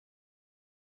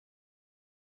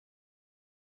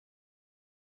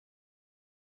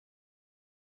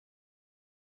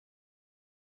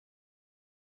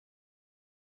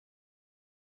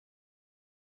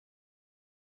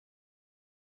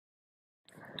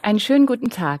Einen schönen guten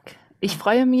Tag. Ich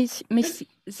freue mich,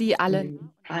 Sie alle.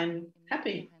 I'm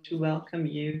happy to welcome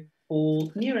you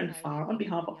all near and far on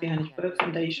behalf of the Heinrich-Böll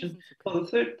Foundation for the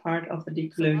third part of the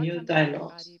Decolonial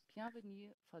Dialogues.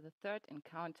 For the third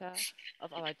encounter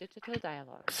of our digital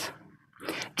dialogues.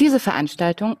 Diese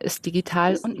Veranstaltung ist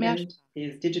digital This und event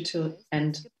is digital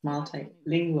and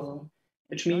multilingual,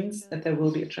 which means that there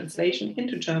will be a translation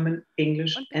into German,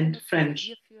 English, and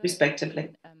French, respectively.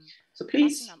 So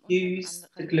please use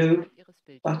the globe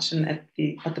button at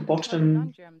the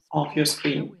bottom of your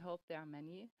screen.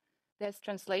 There's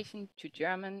translation to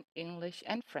German, English,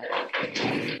 and French.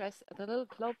 Please press the little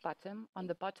globe button on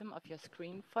the bottom of your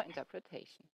screen for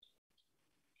interpretation.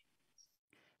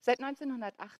 Seit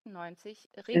 1998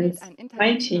 regelt Since ein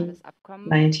internationales Abkommen,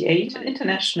 1998, an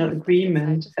international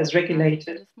agreement has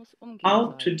regulated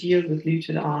how to deal with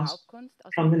looted art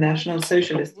from the National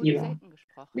Socialist era.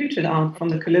 Looted art from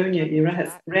the colonial era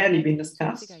has rarely been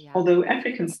discussed, although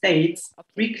African states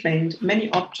reclaimed many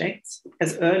objects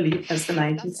as early as the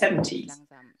 1970s.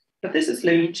 But this is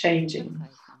slowly changing.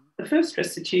 The first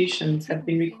restitutions have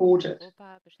been recorded.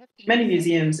 Many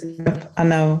museums in Europe are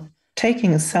now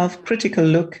taking a self-critical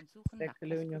look at their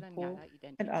colonial core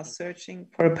and are searching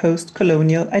for a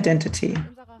post-colonial identity.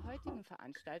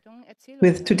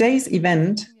 With today's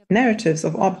event, Narratives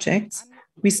of Objects,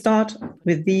 we start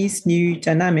with these new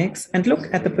dynamics and look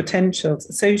at the potentials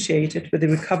associated with the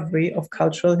recovery of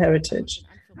cultural heritage.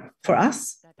 For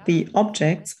us, the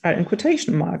objects are in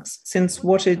quotation marks, since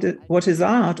what is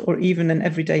art or even an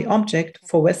everyday object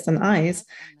for Western eyes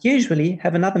usually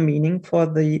have another meaning for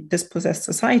the dispossessed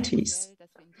societies.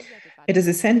 It is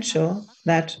essential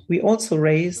that we also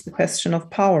raise the question of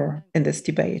power in this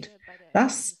debate.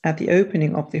 Thus, at the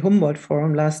opening of the Humboldt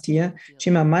Forum last year,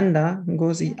 Chimamanda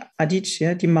Ngozi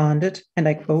Adichie demanded, and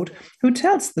I quote, "Who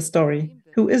tells the story?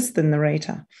 Who is the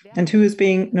narrator? And who is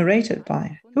being narrated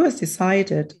by? Who has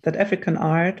decided that African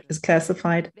art is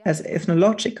classified as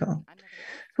ethnological?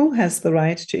 Who has the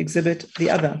right to exhibit the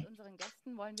other?"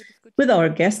 With our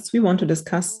guests, we want to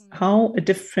discuss how a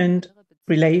different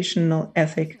relational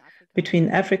ethic between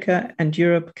Africa and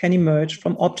Europe can emerge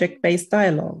from object-based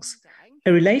dialogues,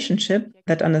 a relationship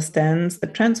that understands the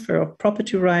transfer of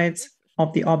property rights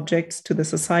of the objects to the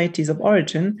societies of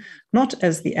origin, not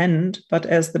as the end, but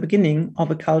as the beginning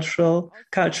of a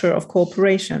culture of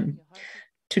cooperation.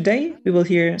 Today, we will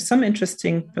hear some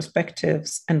interesting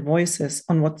perspectives and voices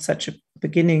on what such a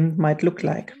beginning might look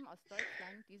like.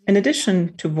 In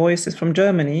addition to voices from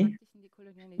Germany,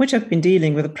 which have been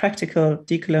dealing with the practical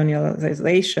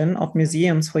decolonialization of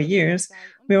museums for years,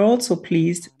 we are also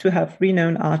pleased to have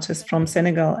renowned artists from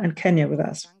Senegal and Kenya with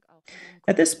us.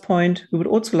 At this point, we would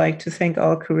also like to thank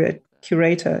our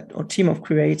curator or team of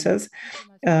curators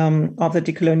of the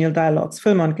Decolonial Dialogues,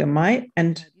 Filmon Gemay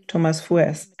and Thomas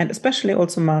Fues, and especially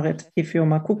also Marit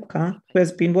Ifeoma-Kupka, who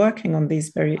has been working on these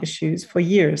very issues for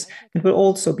years and will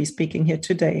also be speaking here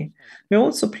today. We're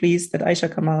also pleased that Aisha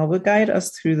Kamara will guide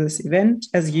us through this event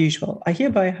as usual. I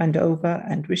hereby hand over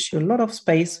and wish you a lot of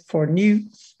space for new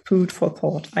food for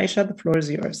thought. Aisha, the floor is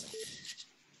yours.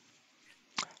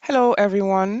 Hello,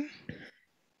 everyone.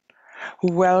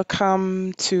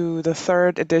 Welcome to the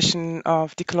third edition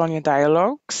of Decolonial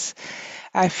Dialogues.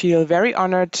 I feel very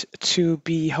honored to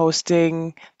be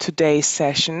hosting today's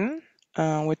session,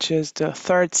 which is the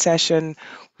third session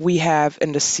we have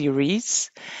in the series.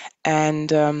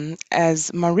 And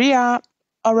as Maria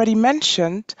already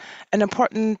mentioned, an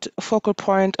important focal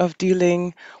point of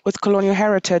dealing with colonial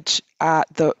heritage are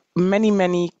the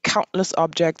many countless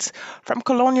objects from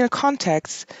colonial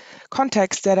contexts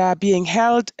that are being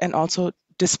held and also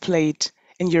displayed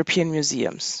in European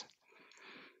museums.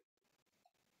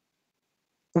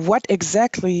 What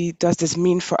exactly does this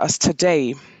mean for us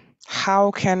today?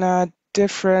 How can a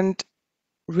different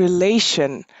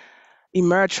relation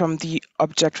emerge from the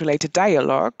object-related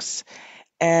dialogues?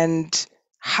 And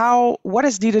what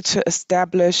is needed to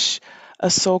establish a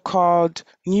so-called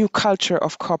new culture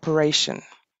of cooperation?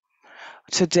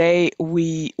 Today,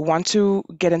 we want to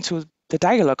get into the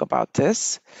dialogue about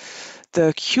this.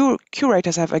 The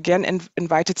curators have again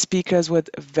invited speakers with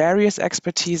various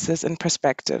expertises and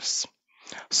perspectives.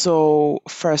 So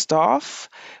first off,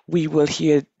 we will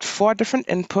hear 4 different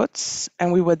inputs,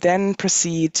 and we will then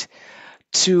proceed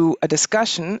to a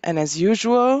discussion. And as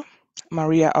usual,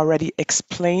 Maria already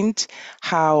explained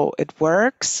how it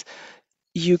works.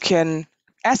 You can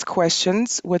ask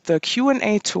questions with the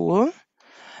Q&A tool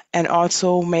and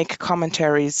also make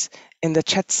commentaries in the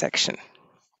chat section.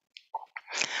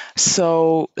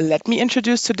 So let me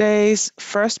introduce today's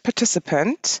first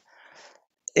participant.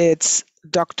 It's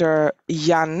Dr.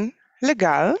 Jan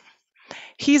Legal.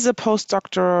 He's a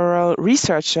postdoctoral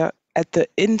researcher at the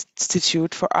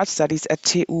Institute for Art Studies at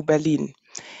TU Berlin.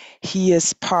 He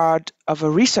is part of a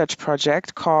research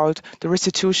project called the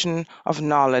Restitution of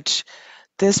Knowledge.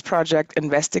 This project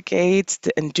investigates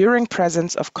the enduring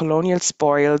presence of colonial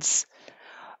spoils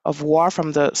of war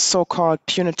from the so-called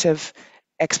punitive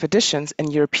expeditions in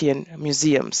European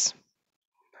museums.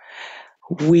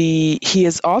 He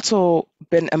has also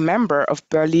been a member of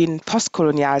Berlin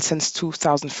post-colonial since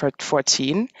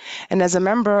 2014, and as a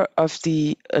member of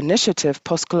the initiative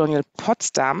Post-Colonial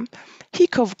Potsdam, he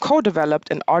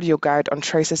co-developed an audio guide on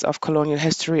traces of colonial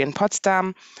history in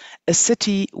Potsdam, a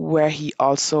city where he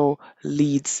also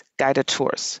leads guided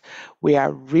tours. We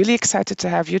are really excited to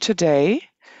have you today.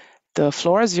 The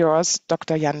floor is yours,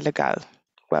 Dr. Jan Legal.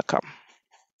 Welcome.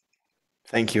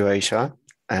 Thank you, Aisha.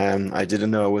 I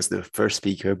didn't know I was the first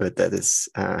speaker, but that is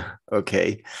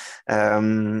okay.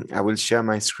 I will share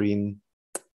my screen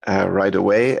right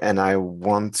away, and I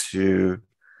want to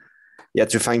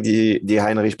thank the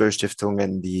Heinrich-Böll-Stiftung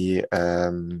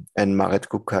and Marit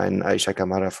Kupka and Aisha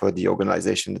Kamara for the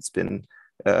organization. It's been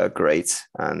great,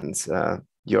 and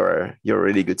you're a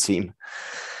really good team.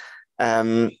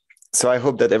 So I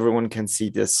hope that everyone can see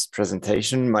this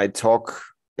presentation. My talk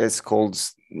is called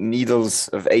Needles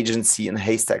of Agency and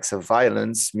Haystacks of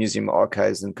Violence, Museum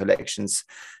Archives and Collections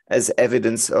as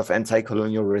Evidence of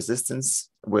Anti-Colonial Resistance,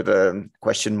 with a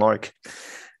question mark.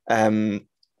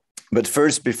 But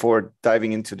first, before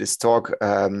diving into this talk,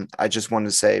 I just want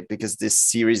to say, because this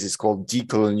series is called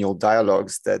Decolonial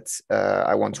Dialogues, that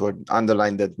I want to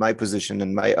underline that my position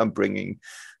and my upbringing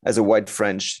as a white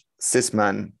French cis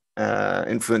man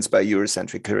influenced by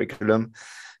Eurocentric curriculum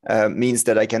means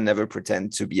that I can never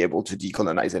pretend to be able to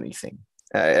decolonize anything,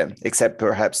 except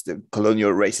perhaps the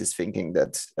colonial racist thinking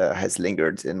that has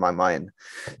lingered in my mind.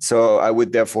 So I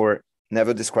would therefore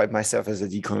never describe myself as a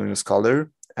decolonial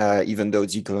scholar, even though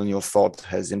decolonial thought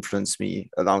has influenced me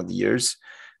along the years.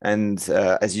 And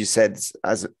as you said,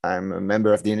 as I'm a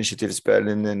member of the initiatives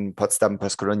Berlin and Potsdam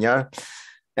post-colonial,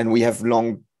 and we have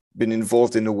long been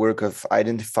involved in the work of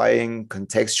identifying,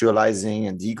 contextualizing,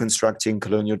 and deconstructing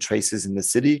colonial traces in the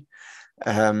city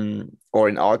or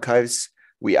in archives.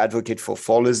 We advocate for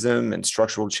fallism and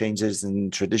structural changes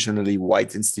in traditionally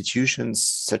white institutions,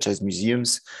 such as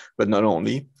museums, but not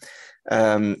only.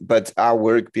 But our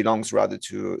work belongs rather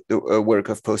to the work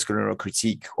of post-colonial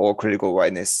critique or critical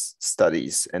whiteness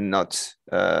studies, and not,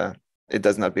 it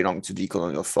does not belong to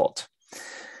decolonial thought.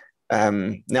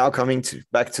 Now coming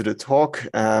back to the talk,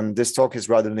 this talk is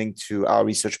rather linked to our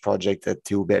research project at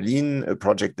TU Berlin, a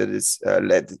project that is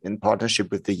led in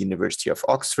partnership with the University of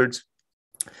Oxford.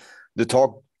 The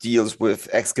talk deals with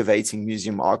excavating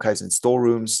museum archives and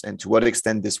storerooms, and to what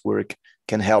extent this work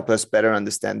can help us better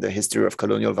understand the history of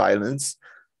colonial violence.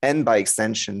 And by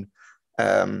extension,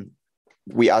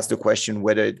 we ask the question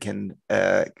whether it can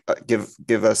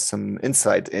give us some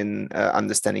insight in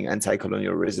understanding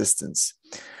anti-colonial resistance.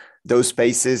 Those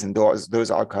spaces and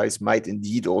those archives might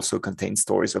indeed also contain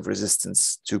stories of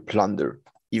resistance to plunder,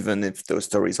 even if those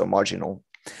stories are marginal.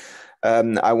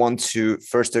 I want to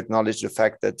first acknowledge the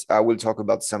fact that I will talk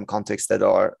about some contexts that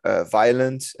are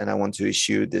violent, and I want to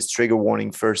issue this trigger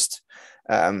warning first.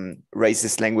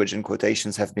 Racist language and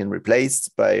quotations have been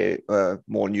replaced by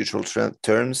more neutral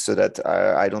terms so that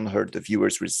I don't hurt the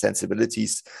viewers with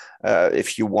sensibilities.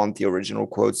 If you want the original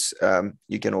quotes,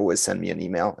 you can always send me an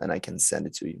email and I can send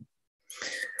it to you.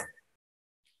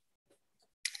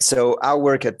 So our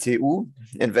work at TU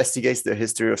investigates the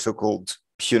history of so-called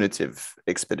punitive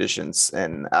expeditions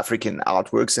and African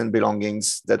artworks and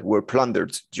belongings that were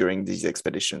plundered during these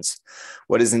expeditions.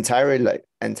 What is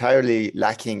entirely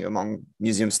lacking among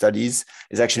museum studies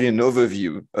is actually an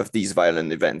overview of these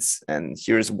violent events. And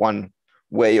here's one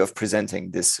way of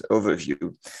presenting this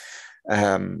overview.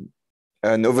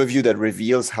 An overview that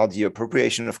reveals how the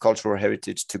appropriation of cultural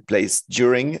heritage took place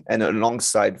during and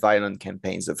alongside violent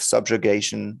campaigns of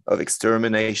subjugation, of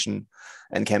extermination,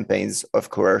 and campaigns of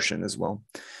coercion as well.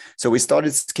 So we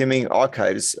started skimming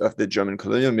archives of the German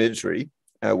colonial military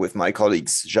with my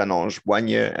colleagues Jean-Ange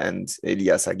Boignet and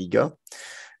Elias Agiga.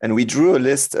 And we drew a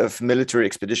list of military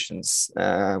expeditions.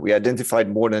 We identified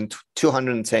more than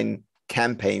 210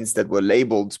 campaigns that were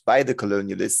labeled by the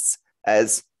colonialists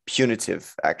as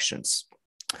punitive actions.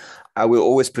 I will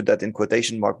always put that in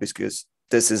quotation mark because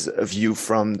this is a view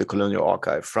from the colonial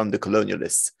archive, from the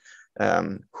colonialist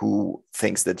who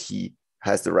thinks that he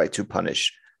has the right to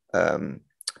punish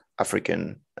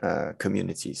African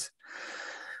communities.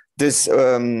 This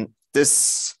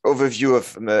this overview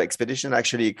of expedition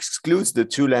actually excludes the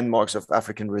two landmarks of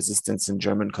African resistance in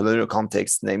German colonial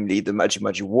context, namely the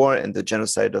Maji-Maji War and the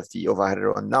genocide of the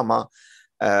Ovaherero and Nama,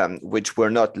 which were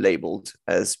not labeled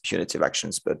as punitive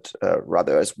actions, but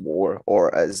rather as war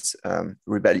or as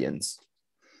rebellions.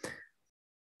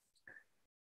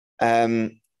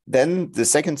 Then the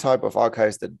second type of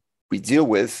archives that we deal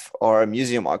with are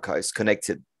museum archives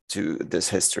connected to this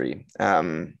history.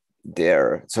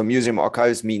 So museum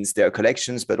archives means their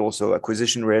collections, but also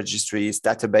acquisition registries,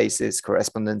 databases,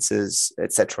 correspondences,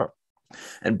 etc.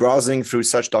 And browsing through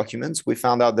such documents, we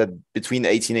found out that between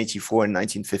 1884 and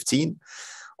 1915,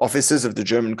 officers of the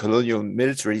German colonial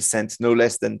military sent no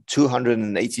less than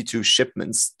 282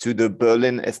 shipments to the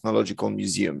Berlin Ethnological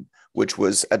Museum, which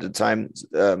was at the time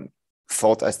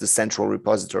thought as the central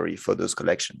repository for those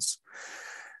collections.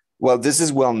 Well, this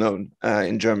is well known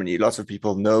in Germany. Lots of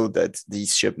people know that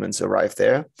these shipments arrived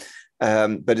there,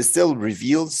 but it still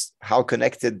reveals how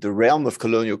connected the realm of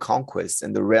colonial conquest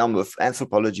and the realm of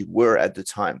anthropology were at the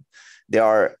time. There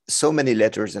are so many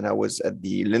letters, and I was at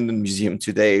the Linden Museum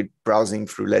today browsing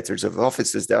through letters of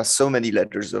officers. There are so many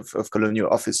letters of colonial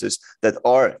officers that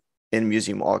are in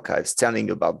museum archives telling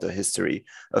about the history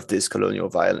of this colonial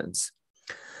violence.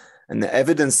 And the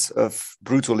evidence of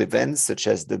brutal events, such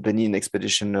as the Benin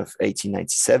expedition of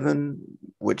 1897,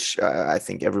 which I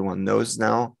think everyone knows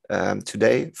now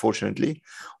today, fortunately,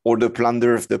 or the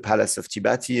plunder of the Palace of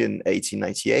Tibati in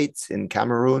 1898 in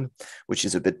Cameroon, which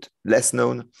is a bit less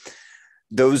known.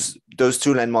 Those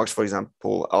two landmarks, for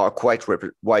example, are quite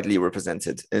widely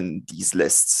represented in these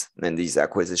lists and these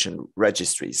acquisition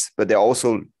registries. But there are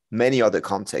also many other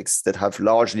contexts that have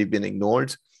largely been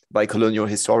ignored by colonial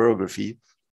historiography.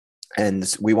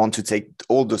 And we want to take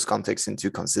all those contexts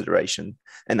into consideration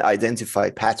and identify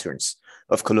patterns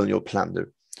of colonial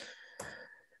plunder.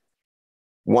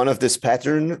 One of this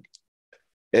pattern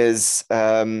is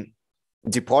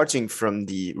departing from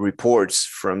the reports,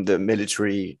 from the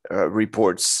military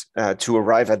reports to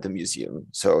arrive at the museum.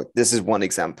 So this is one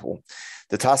example.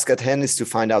 The task at hand is to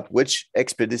find out which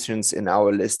expeditions in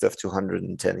our list of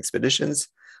 210 expeditions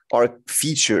are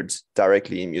featured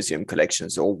directly in museum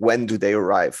collections, or when do they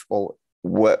arrive, or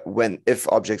when, if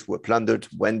objects were plundered,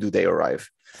 when do they arrive?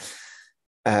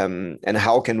 And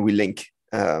how can we link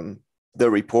the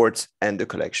report and the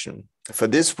collection? For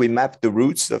this, we map the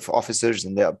routes of officers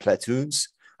and their platoons,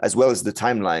 as well as the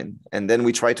timeline. And then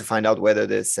we try to find out whether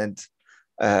they sent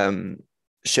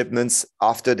shipments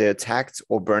after they attacked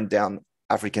or burned down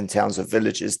African towns or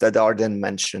villages that are then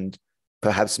mentioned,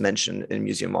 perhaps mentioned in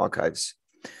museum archives.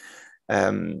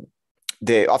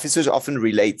 The officers often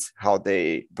relate how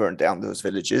they burned down those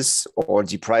villages or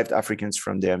deprived Africans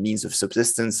from their means of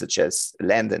subsistence, such as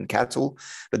land and cattle,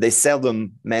 but they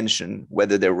seldom mention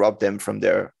whether they robbed them from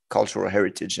their cultural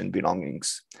heritage and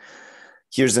belongings.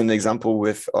 Here's an example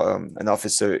with an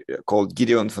officer called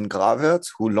Gideon von Gravert,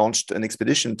 who launched an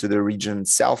expedition to the region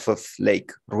south of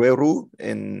Lake Rueru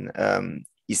in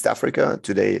East Africa,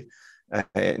 today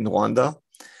in Rwanda,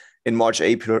 in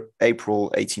April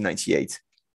 1898.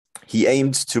 He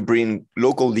aimed to bring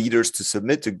local leaders to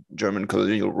submit to German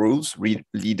colonial rules,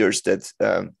 leaders that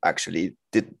actually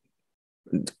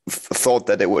thought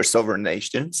that they were sovereign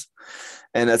nations.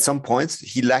 And at some point,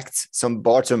 he lacked some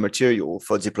barter material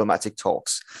for diplomatic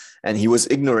talks, and he was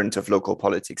ignorant of local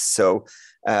politics. So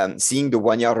seeing the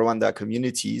Wanyarwanda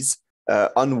communities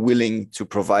unwilling to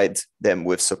provide them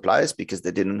with supplies because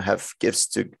they didn't have gifts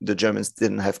the Germans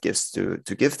didn't have gifts to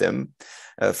give them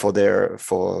for their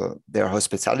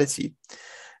hospitality.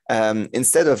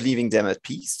 Instead of leaving them at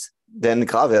peace, then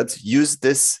Gravert used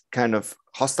this kind of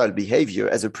hostile behavior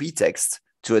as a pretext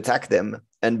to attack them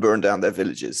and burn down their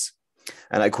villages.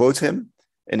 And I quote him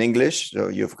in English, so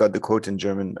you've got the quote in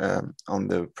German on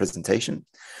the presentation.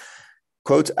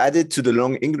 Quote, added to the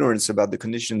long ignorance about the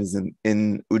conditions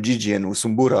in Ujiji and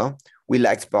Usumbura, we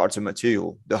lacked barter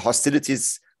material. The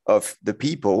hostilities of the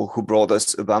people who brought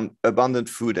us abundant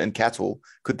food and cattle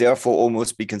could therefore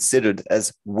almost be considered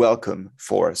as welcome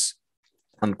for us,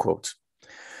 unquote.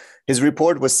 His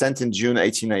report was sent in June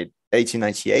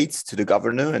 1898 to the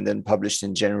governor and then published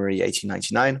in January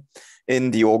 1899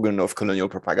 in the organ of colonial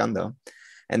propaganda.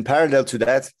 And parallel to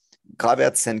that,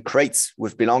 Gravert sent crates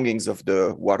with belongings of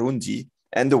the Warundi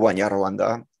and the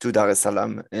Wanyarwanda to Dar es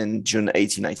Salaam in June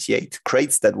 1898,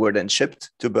 crates that were then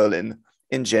shipped to Berlin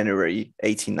in January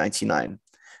 1899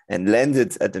 and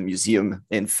landed at the museum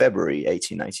in February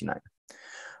 1899.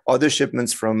 Other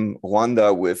shipments from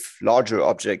Rwanda with larger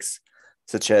objects,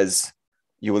 such as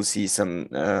you will see some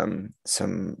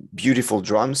beautiful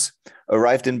drums,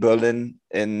 arrived in Berlin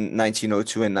in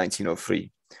 1902 and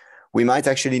 1903. We might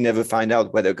actually never find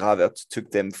out whether Gravert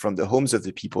took them from the homes of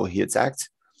the people he attacked,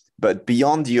 but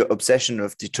beyond the obsession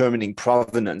of determining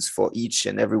provenance for each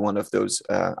and every one of those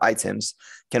items,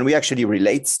 can we actually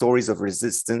relate stories of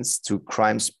resistance to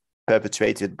crimes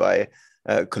perpetrated by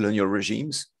colonial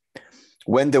regimes?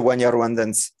 When the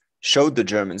Wanyarwandans showed the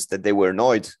Germans that they were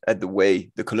annoyed at the way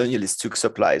the colonialists took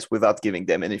supplies without giving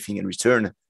them anything in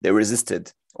return, they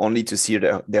resisted, only to see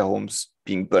their homes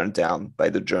being burned down by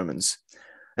the Germans.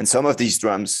 And some of these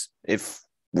drums, if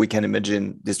we can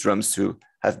imagine these drums to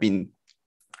have been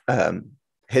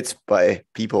hit by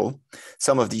people,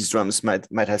 some of these drums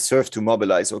might have served to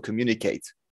mobilize or communicate,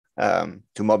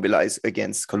 to mobilize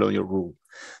against colonial rule.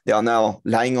 They are now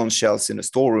lying on shelves in a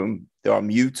storeroom. They are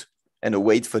mute and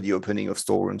await for the opening of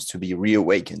storerooms to be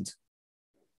reawakened.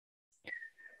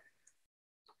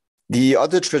 The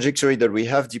other trajectory that we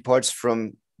have departs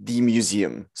from the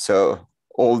museum. So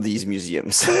all these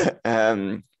museums,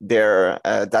 their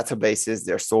databases,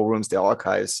 their storerooms, their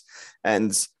archives,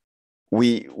 and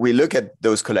we look at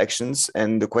those collections,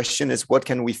 and the question is, what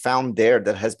can we find there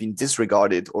that has been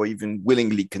disregarded or even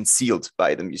willingly concealed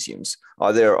by the museums?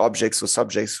 Are there objects or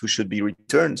subjects who should be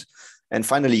returned? And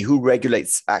finally, who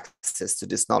regulates access to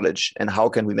this knowledge, and how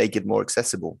can we make it more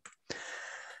accessible?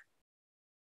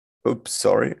 Oops,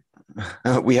 sorry.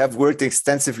 We have worked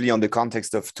extensively on the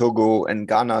context of Togo and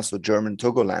Ghana, so German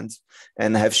Togoland,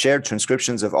 and have shared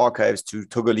transcriptions of archives to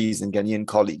Togolese and Ghanaian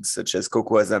colleagues, such as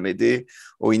Koko Azamede,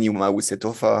 Oinima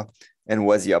Usetofa, and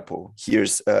Waziapo.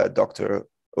 Here's Dr.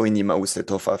 Oinima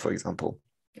Usetofa, for example,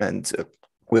 and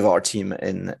with our team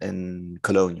in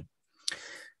Cologne.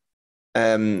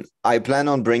 I plan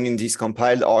on bringing these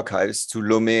compiled archives to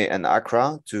Lomé and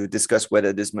Accra to discuss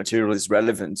whether this material is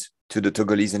relevant to the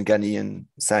Togolese and Ghanaian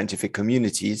scientific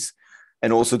communities,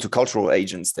 and also to cultural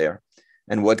agents there,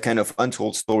 and what kind of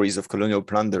untold stories of colonial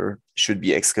plunder should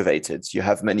be excavated. You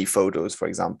have many photos, for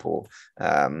example.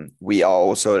 We are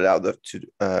also allowed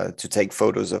to take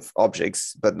photos of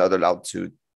objects, but not allowed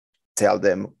to tell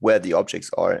them where the objects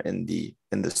are in the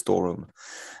storeroom.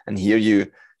 And here you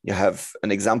have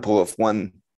an example of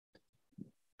one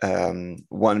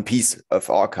piece of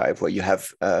archive where you have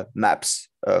maps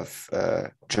of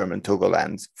German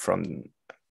Togoland from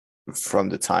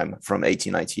the time, from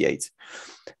 1898,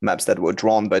 maps that were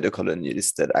drawn by the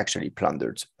colonialists that actually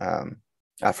plundered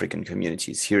African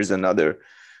communities. Here's another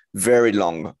very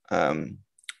long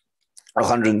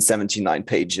 179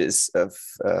 pages of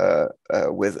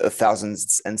with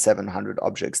 1,700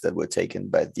 objects that were taken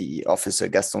by the officer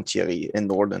Gaston Thierry in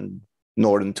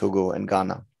northern Togo and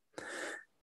Ghana.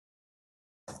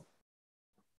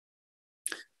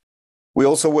 We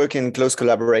also work in close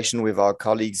collaboration with our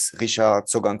colleagues Richard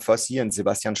Tsogang-Fossi and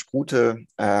Sebastian Sprute.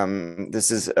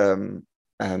 This is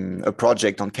a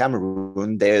project on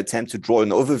Cameroon. They attempt to draw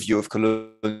an overview of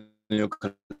colonial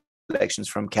collections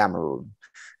from Cameroon.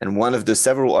 And one of the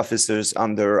several officers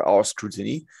under our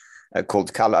scrutiny,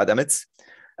 called Karl Adametz,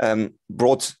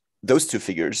 brought those two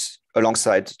figures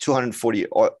alongside 240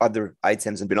 other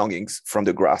items and belongings from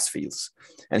the grass fields.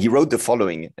 And he wrote the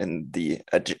following in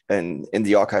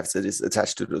the archives that is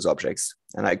attached to those objects.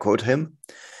 And I quote him: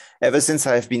 "Ever since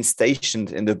I have been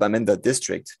stationed in the Bamenda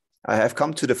district, I have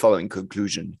come to the following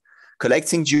conclusion.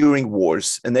 Collecting during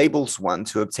wars enables one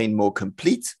to obtain more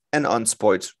complete and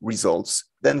unspoiled results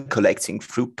than collecting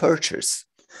through purchase.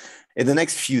 In the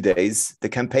next few days, the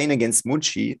campaign against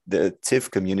Munchi, the Tiv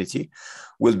community,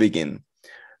 will begin,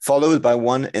 followed by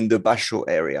one in the Basho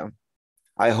area.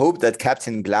 I hope that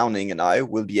Captain Glauning and I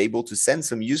will be able to send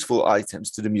some useful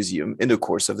items to the museum in the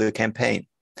course of the campaign."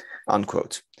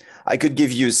 Unquote. I could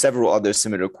give you several other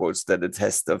similar quotes that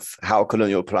attest of how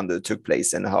colonial plunder took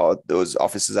place and how those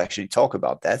officers actually talk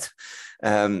about that.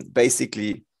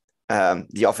 Basically,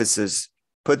 the officers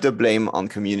put the blame on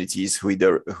communities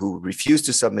who refused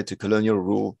to submit to colonial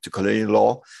rule, to colonial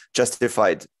law,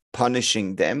 justified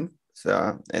punishing them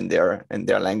in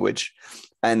their language,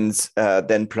 and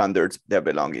then plundered their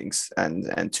belongings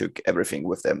and took everything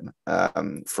with them,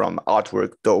 from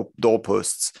artwork,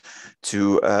 doorposts,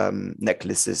 to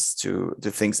necklaces, to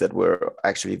things that were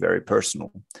actually very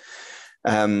personal.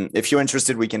 If you're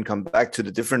interested, we can come back to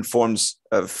the different forms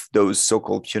of those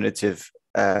so-called punitive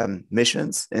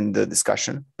missions in the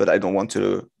discussion, but I don't want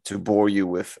to bore you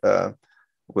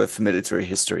with military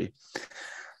history.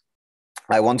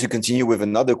 I want to continue with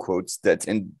another quote that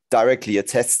indirectly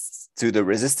attests to the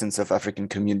resistance of African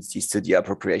communities to the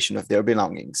appropriation of their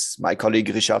belongings. My colleague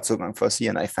Richard Tsogang-Fossi,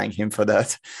 and I thank him for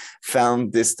that,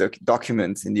 found this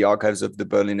document in the archives of the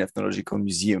Berlin Ethnological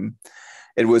Museum.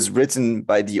 It was written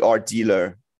by the art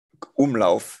dealer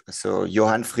Umlauf, so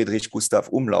Johann Friedrich Gustav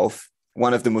Umlauf,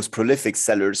 one of the most prolific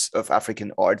sellers of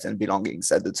African art and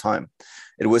belongings at the time.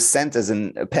 It was sent as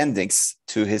an appendix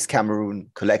to his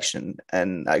Cameroon collection,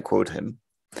 and I quote him: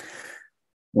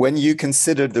 "When you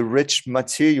consider the rich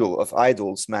material of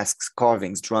idols, masks,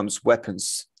 carvings, drums,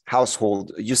 weapons,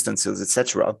 household utensils,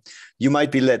 etc., you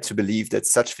might be led to believe that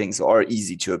such things are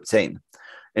easy to obtain.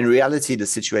 In reality, the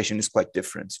situation is quite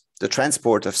different. The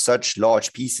transport of such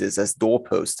large pieces as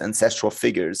doorposts, ancestral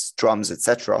figures, drums,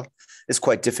 etc., is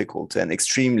quite difficult and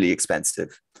extremely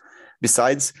expensive.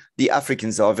 Besides, the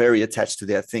Africans are very attached to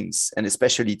their things, and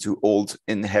especially to old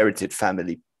inherited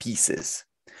family pieces.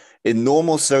 In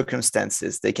normal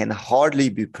circumstances, they can hardly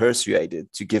be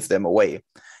persuaded to give them away,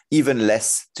 even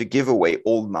less to give away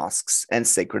old masks and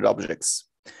sacred objects.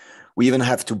 We even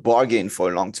have to bargain for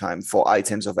a long time for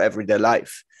items of everyday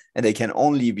life, and they can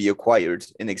only be acquired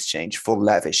in exchange for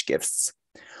lavish gifts.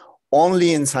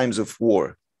 Only in times of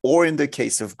war, or in the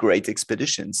case of great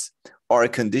expeditions, are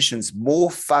conditions more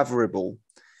favorable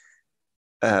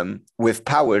with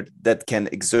power that can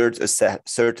exert a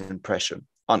certain pressure,"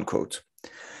 unquote.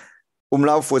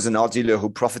 Umlauf was an art dealer who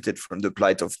profited from the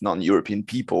plight of non-European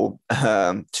people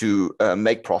to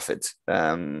make profit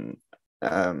from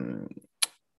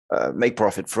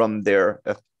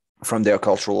their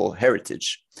cultural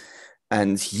heritage.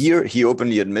 And here he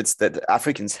openly admits that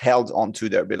Africans held on to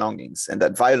their belongings, and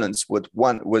that violence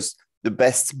was the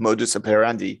best modus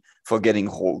operandi for getting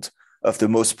hold of the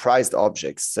most prized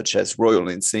objects, such as royal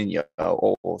insignia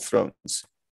or thrones.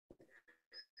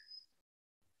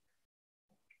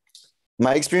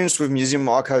 My experience with museum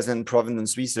archives and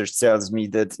provenance research tells me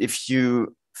that if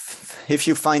you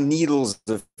find needles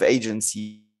of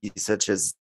agency, such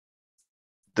as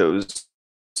those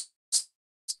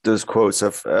quotes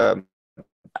of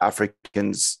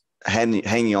Africans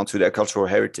hanging on to their cultural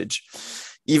heritage,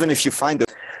 even if you find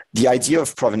the idea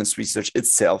of provenance research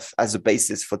itself as a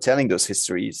basis for telling those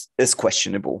histories is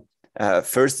questionable.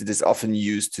 First, it is often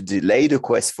used to delay the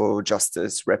quest for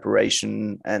justice,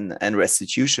 reparation, and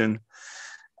restitution.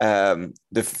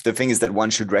 The thing is that one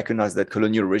should recognize that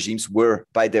colonial regimes were,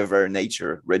 by their very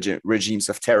nature, regimes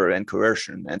of terror and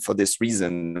coercion. And for this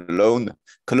reason alone,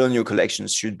 colonial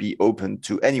collections should be open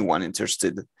to anyone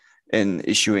interested in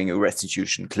issuing a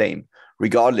restitution claim,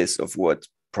 regardless of what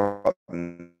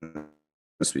provenance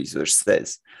research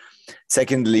says.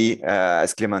 Secondly,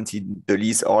 as Clémentine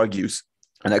Delisle argues,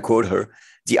 and I quote her,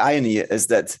 "The irony is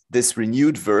that this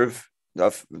renewed verve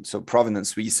of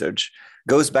provenance research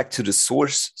goes back to the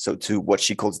source, so to what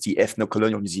she calls the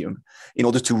ethno-colonial museum, in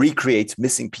order to recreate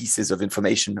missing pieces of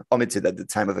information omitted at the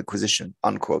time of acquisition,"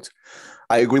 unquote.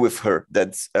 I agree with her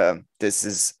that this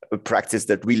is a practice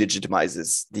that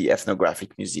re-legitimizes the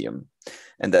ethnographic museum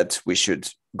and that we should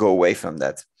go away from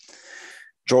that.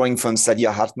 Drawing from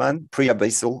Saidiya Hartman, Priya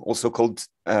Basil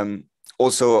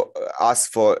also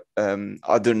asked for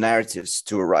other narratives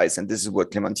to arise. And this is what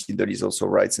Clémentine Delisle also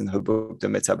writes in her book, The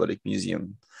Metabolic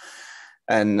Museum.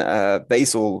 And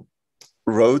Basil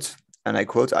wrote, and I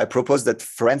quote, "I propose that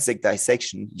forensic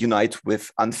dissection unite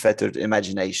with unfettered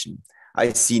imagination.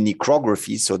 I see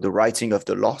necrography, so the writing of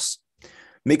the loss,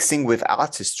 mixing with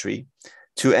artistry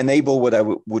to enable what I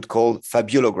would call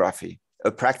fabulography,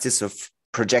 a practice of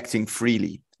projecting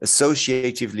freely,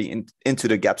 associatively into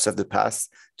the gaps of the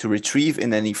past to retrieve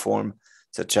in any form,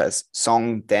 such as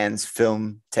song, dance,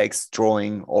 film, text,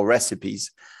 drawing, or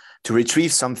recipes, to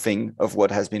retrieve something of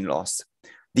what has been lost.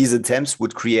 These attempts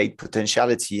would create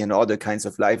potentiality and other kinds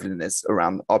of liveliness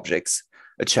around objects,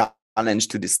 a challenge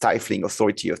to the stifling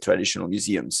authority of traditional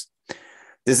museums.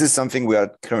 This is something we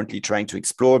are currently trying to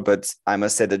explore, but I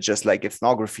must say that just like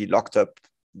ethnography locked up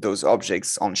those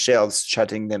objects on shelves,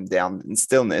 shutting them down in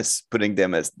stillness, putting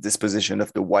them at disposition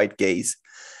of the white gaze,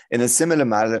 in a similar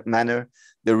manner,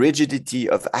 the rigidity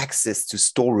of access to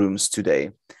storerooms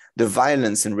today, the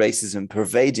violence and racism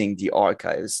pervading the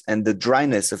archives, and the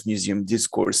dryness of museum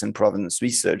discourse and provenance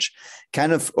research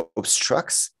kind of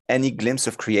obstructs any glimpse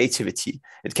of creativity.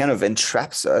 It kind of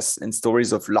entraps us in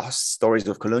stories of loss, stories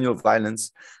of colonial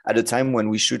violence, at a time when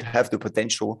we should have the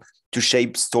potential to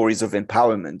shape stories of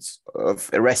empowerment, of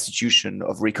restitution,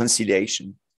 of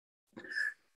reconciliation.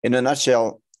 In a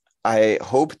nutshell, I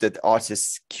hope that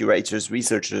artists, curators,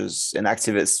 researchers, and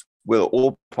activists will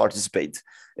all participate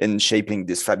in shaping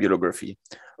this fabulography,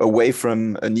 away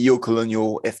from a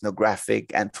neo-colonial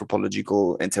ethnographic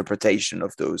anthropological interpretation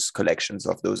of those collections,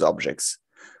 of those objects,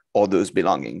 or those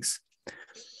belongings.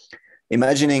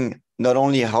 Imagining not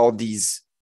only how these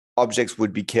objects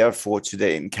would be cared for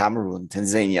today in Cameroon,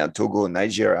 Tanzania, Togo,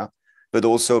 Nigeria, but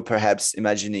also perhaps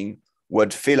imagining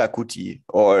what Fela Kuti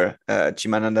or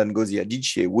Chimamanda Ngozi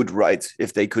Adichie would write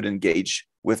if they could engage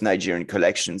with Nigerian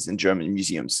collections in German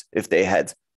museums, if they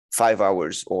had 5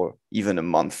 hours or even a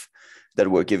month that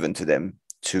were given to them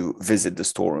to visit the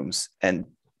storerooms and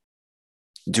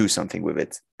do something with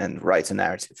it and write a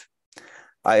narrative.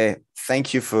 I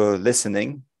thank you for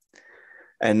listening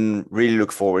and really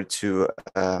look forward to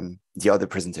the other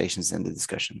presentations and the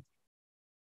discussion.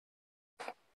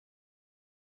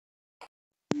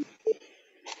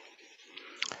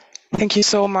 Thank you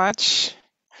so much,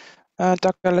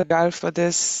 Dr. Legal, for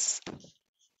this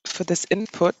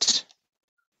input,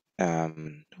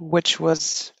 which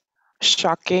was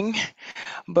shocking,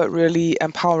 but really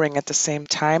empowering at the same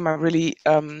time. I'm really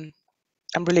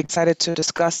excited to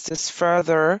discuss this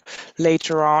further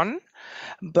later on.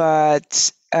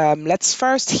 But let's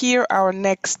first hear our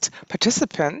next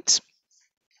participant.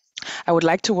 I would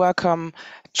like to welcome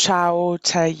Chao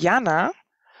Tayana.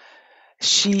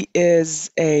 She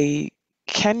is a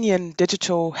Kenyan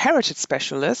digital heritage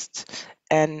specialist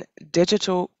and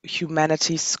digital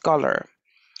humanities scholar.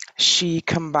 She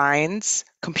combines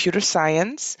computer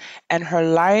science and her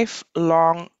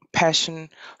lifelong passion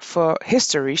for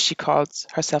history. She calls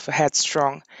herself a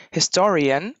headstrong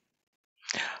historian.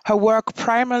 Her work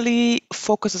primarily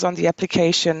focuses on the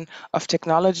application of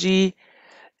technology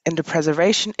in the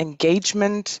preservation,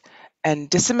 engagement, and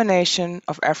dissemination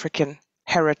of African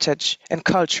heritage and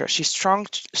culture. She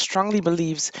strongly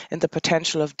believes in the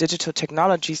potential of digital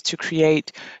technologies to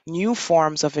create new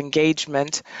forms of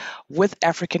engagement with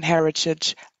African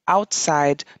heritage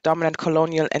outside dominant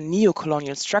colonial and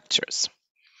neo-colonial structures.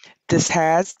 This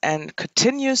has and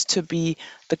continues to be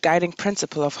the guiding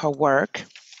principle of her work.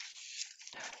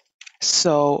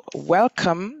 So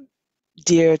welcome,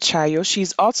 dear Chayo.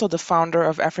 She's also the founder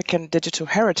of African Digital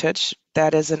Heritage.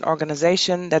 That is an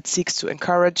organization that seeks to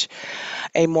encourage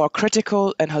a more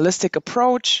critical and holistic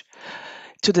approach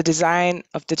to the design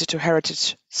of digital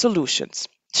heritage solutions.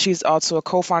 She's also a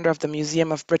co-founder of the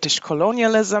Museum of British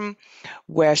Colonialism,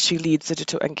 where she leads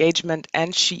digital engagement,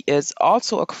 and she is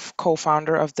also a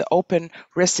co-founder of the Open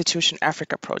Restitution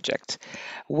Africa project.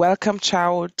 Welcome,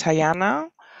 Chao Tayana.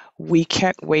 We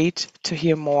can't wait to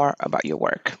hear more about your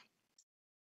work.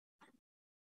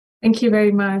 Thank you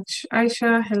very much,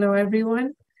 Aisha. Hello,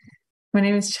 everyone. My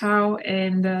name is Chao,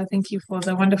 and thank you for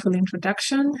the wonderful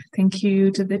introduction. Thank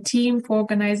you to the team for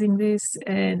organizing this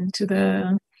and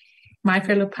to my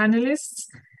fellow panelists.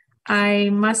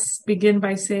 I must begin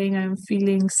by saying I'm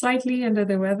feeling slightly under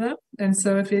the weather. And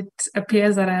so if it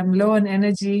appears that I'm low on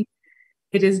energy,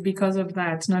 it is because of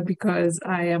that, not because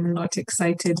I am not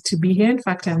excited to be here. In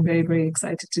fact, I'm very, very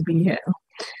excited to be here.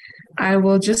 I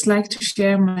will just like to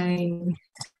share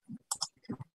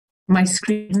my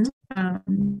screen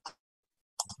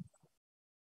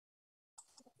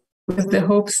with the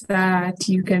hopes that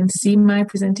you can see my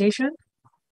presentation.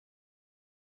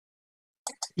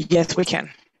 Yes, we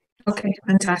can. Okay,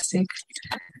 fantastic.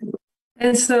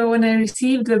 And so when I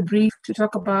received the brief to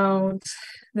talk about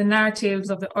the narratives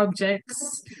of the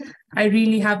objects, I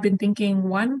really have been thinking,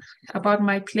 one, about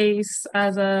my place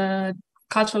as a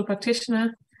cultural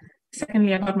practitioner,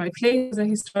 secondly, about my place as a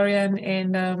historian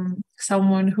and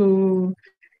someone who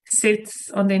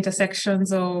sits on the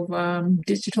intersections of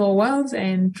digital worlds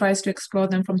and tries to explore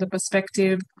them from the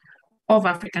perspective of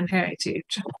African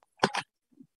heritage.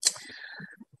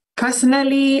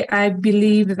 Personally, I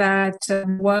believe that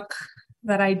work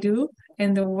that I do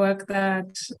and the work that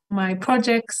my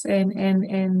projects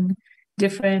and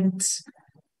different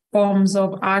forms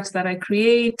of art that I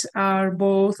create are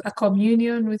both a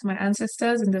communion with my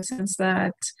ancestors, in the sense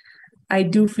that I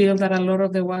do feel that a lot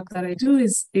of the work that I do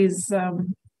is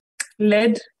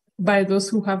led by those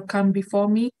who have come before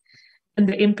me, and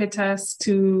the impetus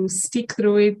to stick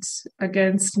through it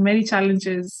against many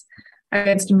challenges,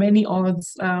 against many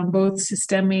odds, both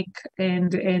systemic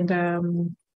and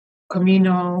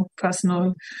communal,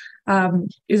 personal,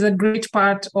 is a great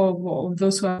part of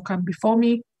those who have come before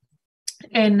me.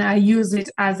 And I use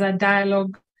it as a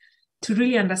dialogue to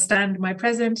really understand my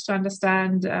present, to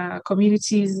understand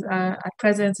communities at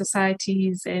present,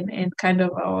 societies, and kind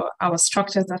of our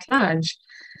structures at large.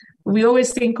 We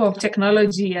always think of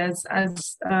technology as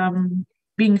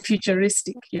being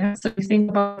futuristic. Yeah. So we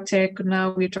think about tech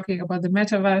now. We're talking about the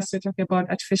metaverse. We're talking about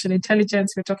artificial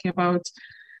intelligence. We're talking about,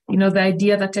 the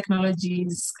idea that technology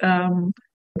is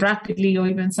rapidly or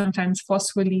even sometimes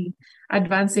forcefully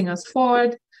advancing us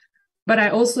forward. But I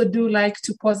also do like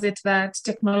to posit that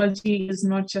technology is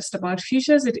not just about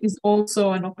futures. It is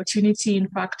also an opportunity, in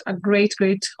fact, a great,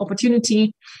 great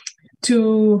opportunity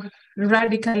to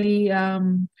radically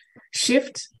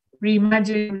shift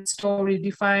reimagine, restore,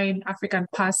 redefine African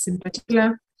past in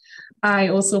particular. I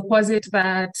also posit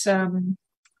that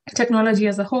technology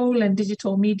as a whole and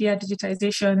digital media,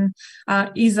 digitization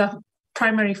is a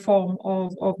primary form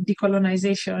of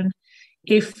decolonization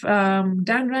if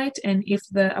done right and if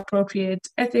the appropriate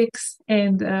ethics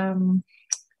and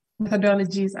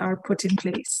methodologies are put in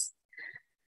place.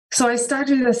 So I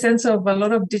started with a sense of a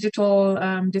lot of digital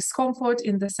discomfort,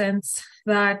 in the sense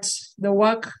that the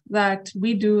work that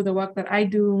we do, the work that I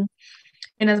do,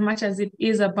 in as much as it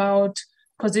is about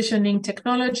positioning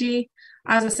technology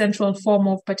as a central form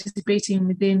of participating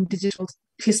within digital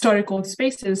historical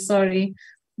spaces,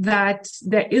 that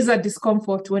there is a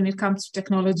discomfort when it comes to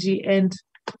technology. And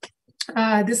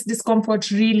this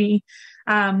discomfort really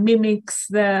mimics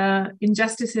the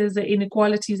injustices, the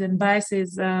inequalities and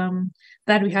biases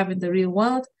that we have in the real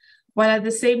world, while at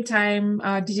the same time,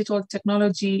 digital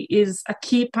technology is a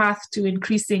key path to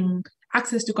increasing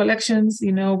access to collections.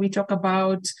 You know, we talk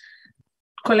about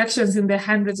collections in the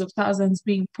hundreds of thousands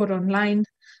being put online.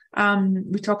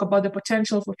 We talk about the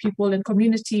potential for people and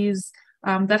communities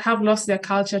that have lost their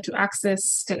culture to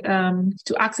access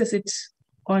it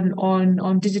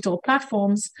on digital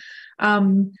platforms.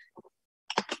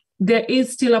 There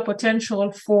is still a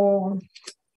potential for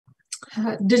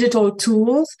digital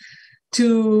tools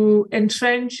to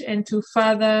entrench and to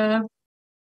further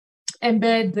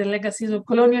embed the legacies of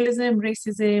colonialism,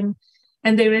 racism,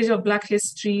 and the erasure of Black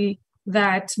history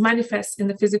that manifests in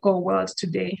the physical world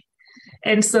today.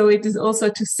 And so it is also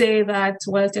to say that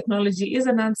while technology is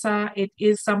an answer, it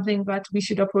is something that we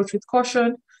should approach with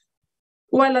caution,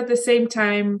 while at the same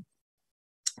time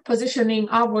positioning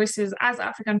our voices as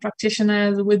African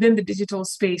practitioners within the digital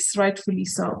space, rightfully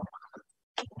so.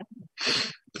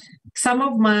 Some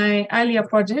of my earlier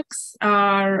projects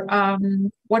are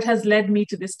what has led me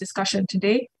to this discussion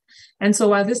today. And so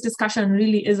while this discussion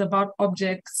really is about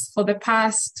objects, for the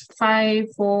past 5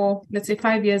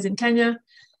 years in Kenya,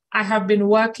 I have been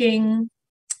working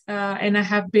and I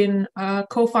have been a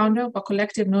co-founder of a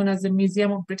collective known as the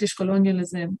Museum of British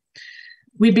Colonialism.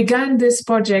 We began this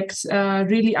project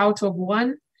really out of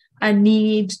a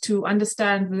need to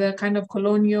understand the kind of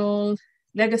colonial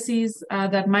legacies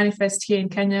that manifest here in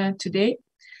Kenya today,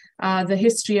 the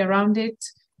history around it,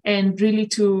 and really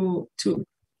to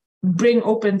bring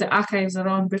open the archives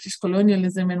around British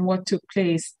colonialism and what took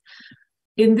place.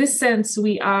 In this sense,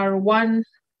 we are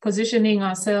positioning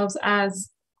ourselves as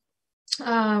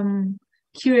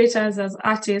curators, as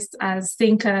artists, as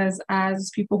thinkers,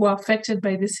 as people who are affected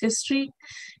by this history,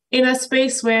 in a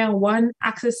space where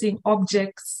accessing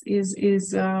objects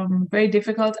is very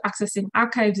difficult. Accessing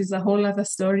archives is a whole other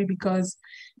story, because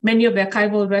many of the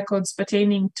archival records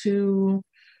pertaining to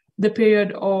the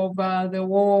period of the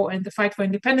war and the fight for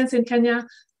independence in Kenya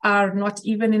are not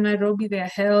even in Nairobi, they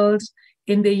are held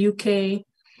in the UK.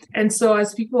 And so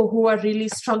as people who are really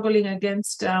struggling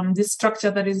against this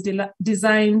structure that is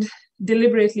designed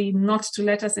deliberately not to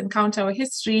let us encounter our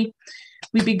history,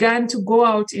 we began to go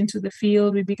out into the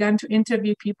field, we began to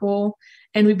interview people,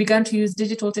 and we began to use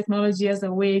digital technology as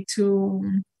a way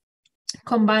to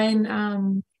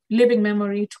combine living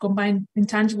memory, to combine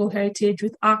intangible heritage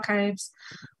with archives,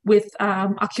 with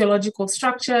archaeological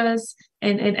structures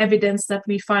and evidence that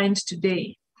we find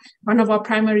today. One of our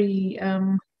primary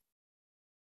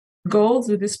goals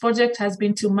with this project has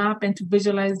been to map and to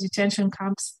visualize detention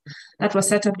camps that were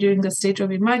set up during the state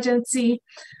of emergency.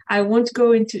 I won't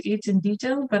go into it in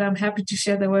detail, but I'm happy to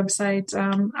share the website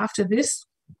after this.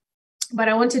 But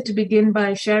I wanted to begin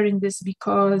by sharing this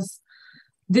because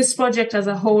this project as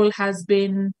a whole has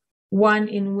been one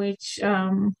in which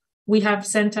we have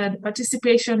centered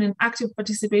participation and active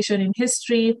participation in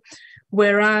history,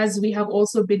 whereas we have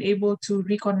also been able to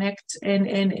reconnect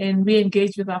and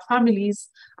re-engage with our families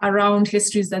around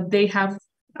histories that they have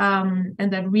and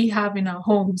that we have in our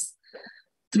homes.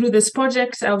 Through this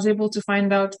project, I was able to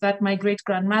find out that my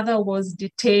great-grandmother was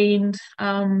detained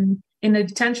in a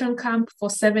detention camp for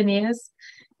 7 years.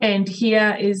 And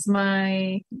here is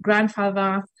my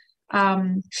grandfather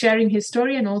sharing his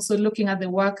story and also looking at the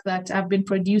work that I've been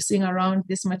producing around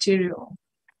this material.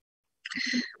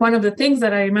 One of the things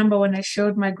that I remember when I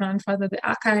showed my grandfather the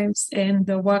archives and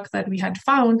the work that we had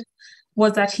found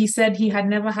was that he said he had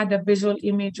never had a visual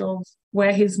image of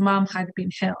where his mom had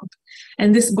been held.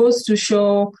 And this goes to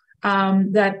show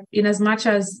that in as much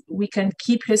as we can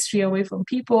keep history away from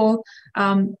people,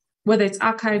 whether it's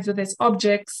archives, whether it's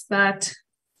objects, that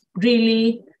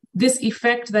really this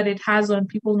effect that it has on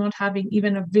people not having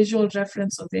even a visual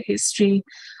reference of their history,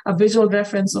 a visual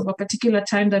reference of a particular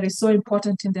time that is so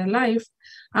important in their life,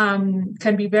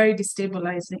 can be very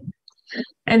destabilizing.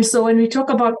 And so when we talk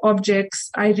about objects,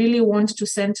 I really want to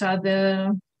center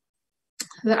the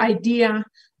idea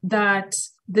that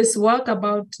this work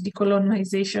about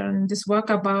decolonization, this work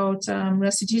about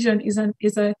restitution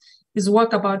is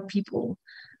work about people.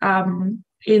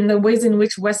 In the ways in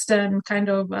which Western kind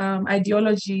of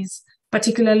ideologies,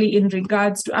 particularly in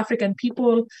regards to African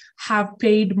people, have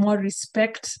paid more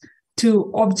respect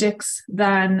to objects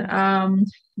than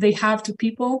they have to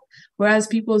people, whereas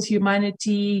people's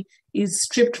humanity is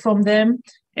stripped from them.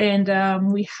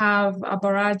 And we have a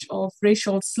barrage of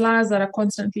racial slurs that are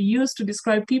constantly used to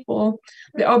describe people.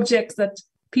 The objects that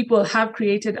people have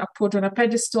created are put on a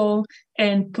pedestal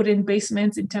and put in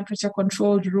basements in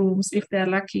temperature-controlled rooms, if they're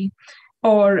lucky,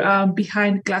 or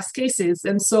behind glass cases.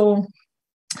 And so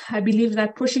I believe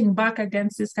that pushing back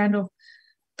against this kind of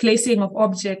placing of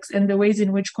objects and the ways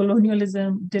in which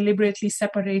colonialism deliberately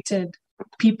separated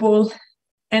people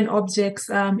and objects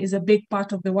is a big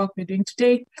part of the work we're doing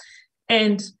today.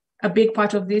 And a big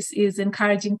part of this is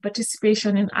encouraging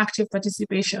participation and active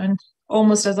participation,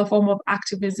 almost as a form of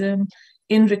activism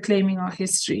in reclaiming our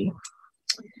history.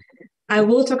 I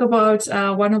will talk about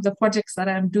one of the projects that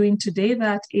I'm doing today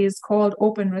that is called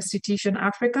Open Restitution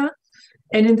Africa.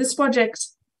 And in this project,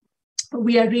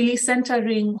 we are really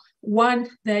centering, one,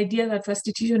 the idea that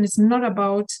restitution is not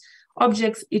about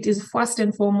objects. It is first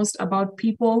and foremost about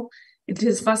people. It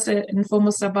is first and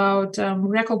foremost about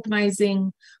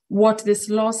recognizing what this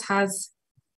loss has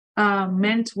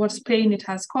meant, what pain it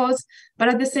has caused, but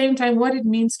at the same time, what it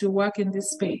means to work in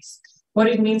this space, what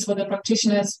it means for the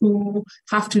practitioners who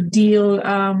have to deal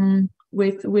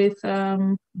with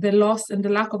the loss and the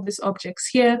lack of these objects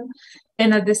here,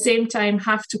 and at the same time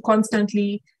have to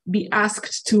constantly be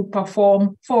asked to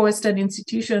perform for Western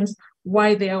institutions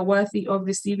why they are worthy of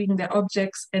receiving their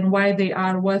objects and why they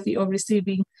are worthy of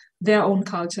receiving their own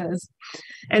cultures.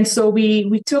 And so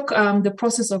we took the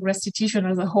process of restitution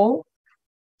as a whole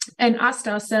and asked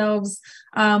ourselves,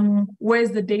 where's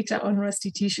the data on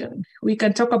restitution? We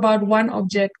can talk about one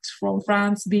object from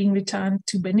France being returned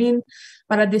to Benin,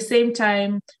 but at the same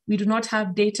time, we do not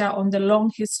have data on the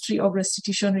long history of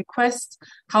restitution requests,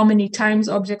 how many times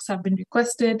objects have been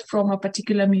requested from a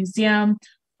particular museum,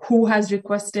 who has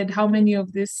requested, how many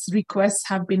of these requests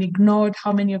have been ignored,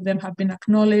 how many of them have been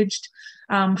acknowledged,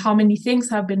 how many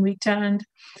things have been returned.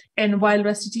 And while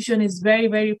restitution is very,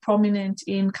 very prominent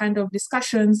in kind of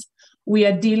discussions, we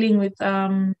are dealing with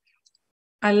a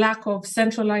lack of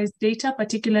centralized data,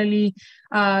 particularly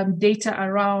data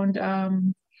around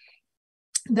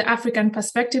the African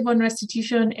perspective on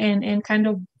restitution, and kind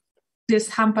of this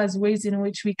hampers ways in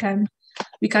which we can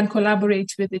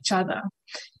collaborate with each other.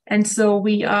 And so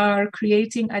we are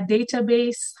creating a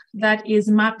database that is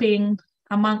mapping,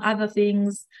 among other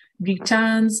things,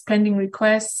 returns, pending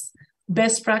requests,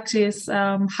 best practice,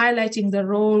 highlighting the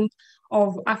role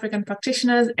of African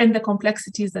practitioners and the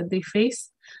complexities that they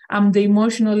face, the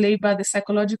emotional labor, the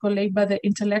psychological labor, the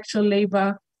intellectual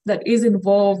labor that is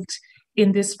involved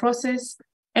in this process,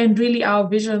 and really our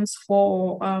visions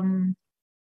for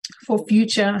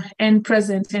future and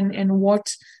present, and what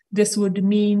this would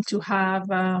mean to have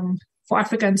for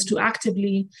Africans to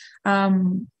actively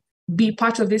be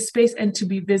part of this space and to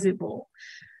be visible.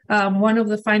 One of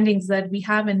the findings that we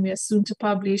have, and we are soon to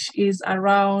publish, is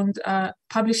around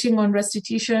publishing on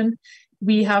restitution.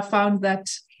 We have found that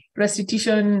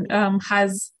restitution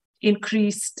has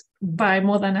increased by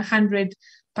more than 100%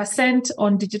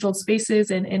 on digital spaces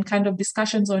and kind of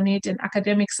discussions on it in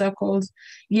academic circles,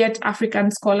 yet African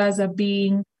scholars are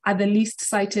the least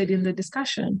cited in the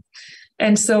discussion.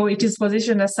 And so it is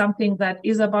positioned as something that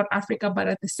is about Africa, but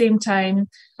at the same time,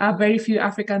 very few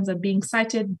Africans are being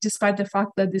cited, despite the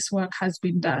fact that this work has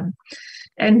been done.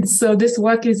 And so this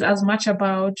work is as much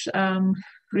about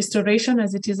restoration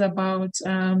as it is about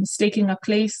staking a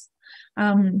place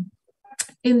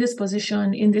in this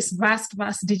position, in this vast,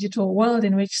 vast digital world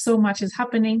in which so much is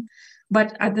happening.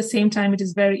 But at the same time, it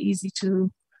is very easy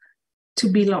to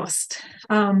be lost.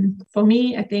 For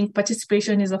me, I think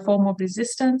participation is a form of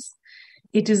resistance.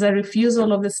 It is a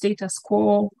refusal of the status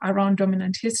quo around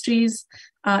dominant histories.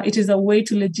 It is a way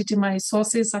to legitimize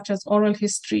sources such as oral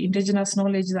history, indigenous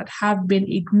knowledge that have been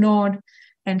ignored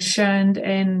and shunned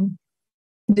and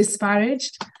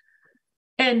disparaged.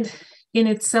 And in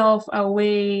itself, a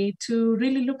way to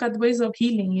really look at ways of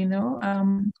healing,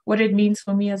 what it means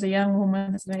for me as a young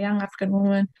woman, as a young African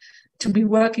woman, to be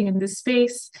working in this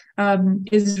space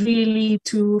is really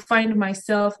to find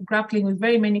myself grappling with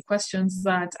very many questions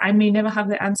that I may never have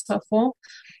the answer for,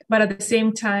 but at the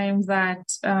same time that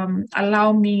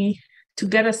allow me to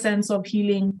get a sense of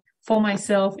healing for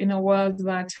myself in a world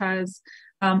that has,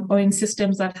 or in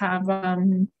systems that have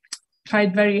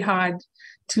tried very hard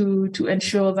to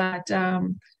ensure that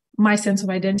my sense of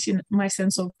identity, my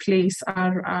sense of place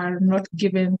are not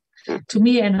given to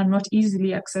me and are not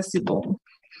easily accessible.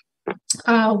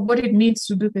 What it means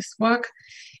to do this work,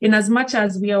 in as much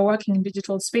as we are working in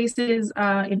digital spaces,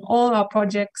 in all our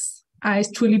projects, I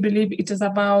truly believe it is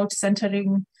about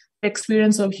centering the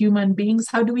experience of human beings.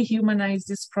 How do we humanize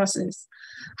this process?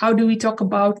 How do we talk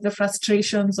about the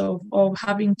frustrations of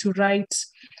having to write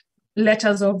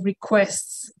letters of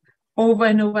requests over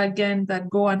and over again that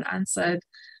go unanswered?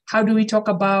 How do we talk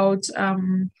about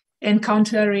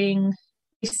encountering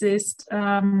racist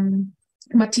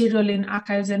material in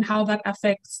archives and how that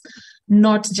affects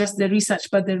not just the research,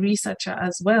 but the researcher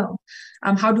as well?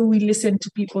 How do we listen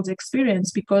to people's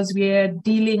experience? Because we are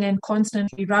dealing and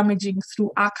constantly rummaging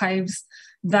through archives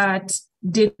that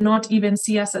did not even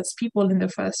see us as people in the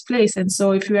first place. And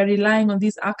so if we are relying on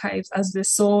these archives as the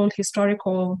sole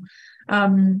historical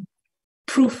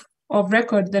proof of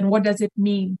record, then what does it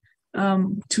mean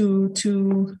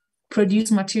to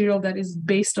produce material that is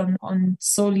based on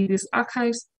solely these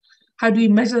archives? How do we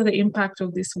measure the impact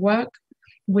of this work,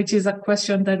 which is a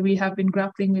question that we have been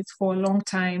grappling with for a long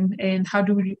time? And how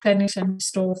do we replenish and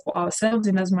restore for ourselves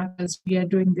in as much as we are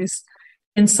doing this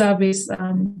in service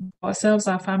ourselves,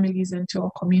 our families, and to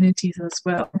our communities as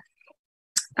well?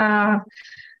 A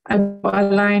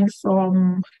line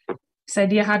from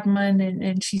Saidiya Hartman,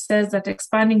 and she says that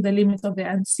expanding the limits of the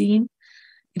unseen,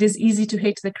 it is easy to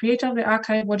hate the creator of the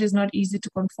archive. What is not easy to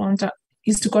confront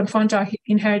is to confront our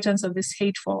inheritance of this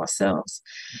hate for ourselves.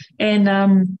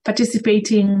 And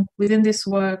participating within this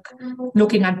work,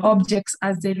 looking at objects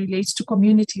as they relate to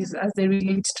communities, as they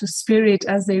relate to spirit,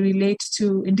 as they relate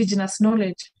to indigenous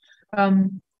knowledge,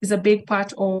 is a big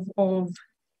part of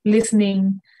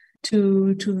listening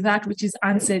to that which is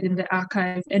answered in the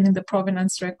archive and in the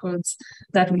provenance records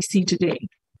that we see today.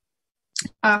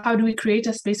 How do we create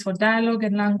a space for dialogue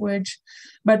and language?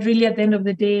 But really, at the end of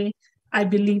the day, I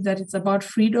believe that it's about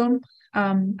freedom,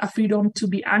 a freedom to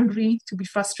be angry, to be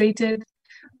frustrated.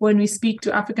 When we speak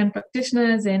to African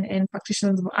practitioners and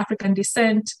practitioners of African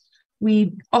descent,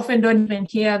 we often don't even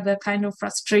hear the kind of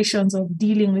frustrations of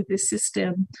dealing with this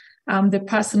system, the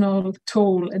personal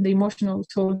toll and the emotional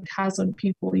toll it has on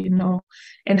people, you know,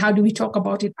 and how do we talk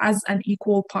about it as an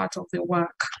equal part of the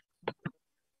work?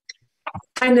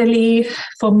 Finally,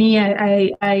 for me,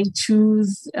 I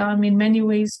choose in many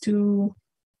ways to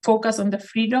focus on the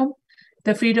freedom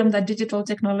that digital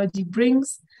technology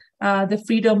brings, the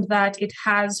freedom that it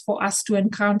has for us to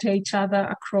encounter each other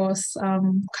across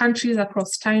countries,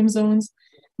 across time zones,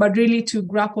 but really to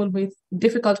grapple with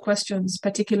difficult questions,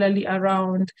 particularly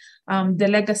around the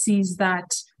legacies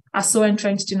that are so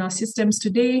entrenched in our systems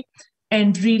today,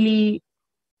 and really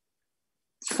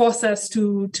force us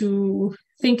to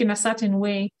think in a certain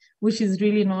way, which is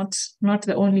really not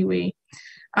the only way.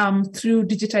 Through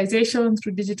digitization,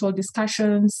 through digital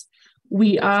discussions,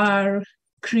 we are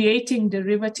creating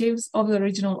derivatives of the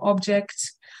original object,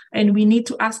 and we need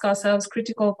to ask ourselves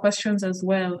critical questions as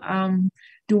well.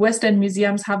 Do Western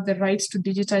museums have the right to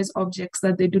digitize objects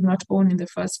that they do not own in the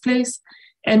first place?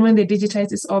 And when they digitize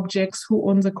these objects, who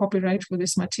owns the copyright for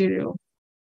this material?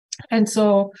 And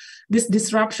so this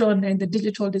disruption and the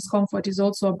digital discomfort is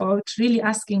also about really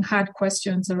asking hard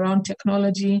questions around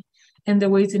technology and the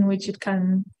ways in which it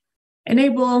can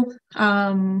enable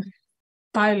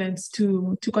violence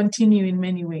to continue in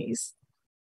many ways.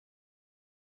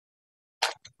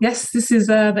 Yes, this is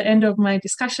the end of my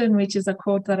discussion, which is a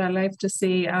quote that I like to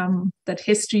say, that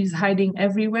history is hiding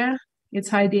everywhere. It's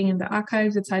hiding in the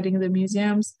archives, it's hiding in the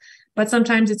museums, but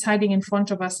sometimes it's hiding in front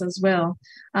of us as well,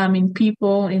 in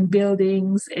people, in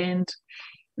buildings, and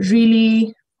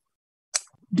really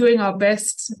doing our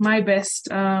best, my best,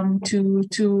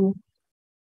 to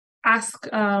ask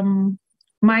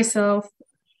myself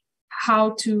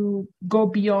how to go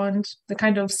beyond the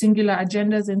kind of singular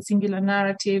agendas and singular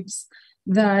narratives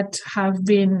that have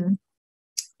been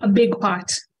a big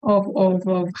part of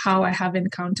how I have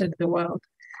encountered the world.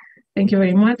 Thank you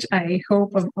very much. I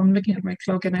hope I'm looking at my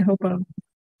clock, and I hope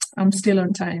I'm still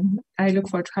on time. I look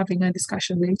forward to having a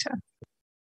discussion later.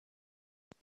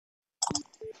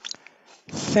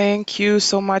 Thank you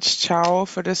so much, Chao,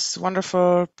 for this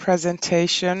wonderful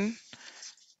presentation.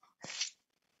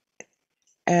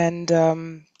 And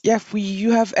yeah,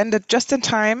 you have ended just in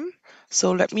time,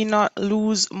 so let me not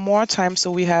lose more time so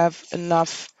we have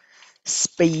enough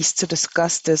space to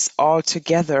discuss this all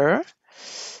together.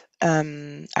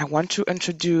 I want to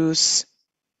introduce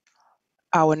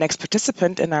our next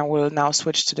participant, and I will now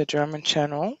switch to the German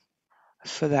channel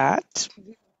for that.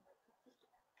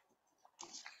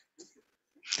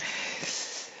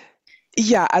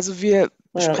 Ja, also wir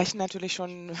sprechen natürlich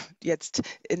schon jetzt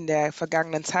in der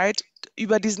vergangenen Zeit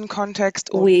über diesen Kontext.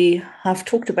 We have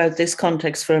talked about this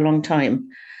context for a long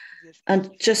time. And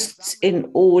just in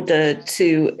order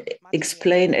to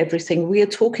explain everything, we are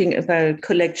talking about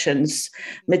collections,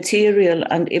 material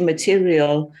and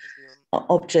immaterial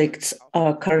objects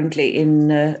are currently in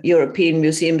European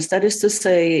museums. That is to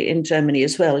say, in Germany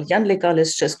as well. Jan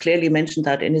Legalis just clearly mentioned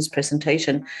that in his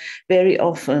presentation. Very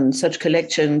often, such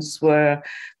collections were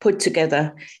put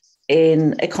together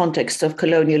in a context of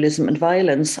colonialism and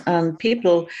violence, and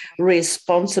people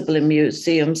responsible in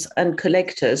museums and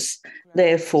collectors,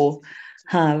 therefore,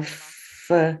 have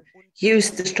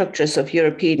used the structures of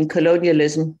European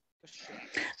colonialism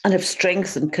and have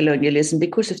strengthened colonialism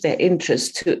because of their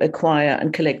interest to acquire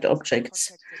and collect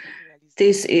objects.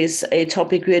 This is a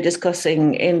topic we are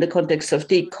discussing in the context of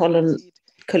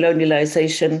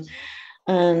decolonialization,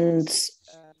 and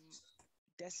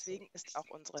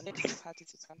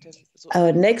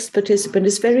our next participant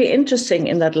is very interesting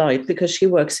in that light because she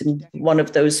works in one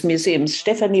of those museums.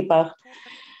 Stephanie Bach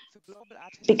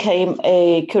became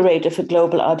a curator for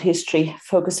global art history,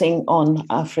 focusing on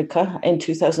Africa in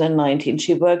 2019.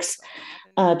 She works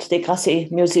at the Grassi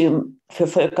Museum für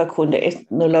Völkerkunde,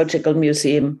 Ethnological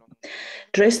Museum.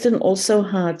 Dresden also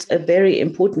had a very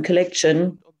important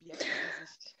collection,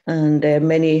 and there are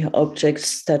many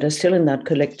objects that are still in that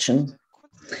collection.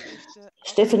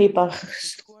 Stephanie Bach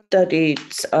studied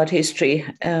art history,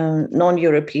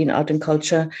 non-European art and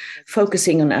culture,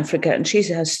 focusing on Africa, and she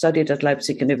has studied at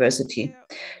Leipzig University.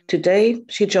 Today,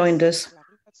 she joined us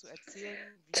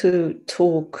to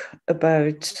talk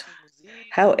about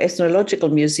how ethnological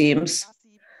museums,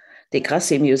 the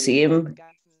Grassi Museum,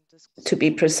 to be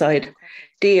precise,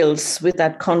 deals with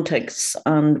that context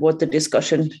and what the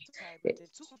discussion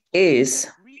is.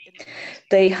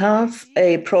 They have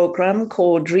a program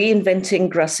called Reinventing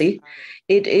Grassi.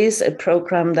 It is a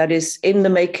program that is in the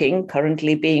making,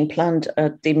 currently being planned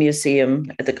at the museum,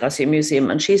 at the Grassi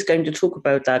Museum, and she's going to talk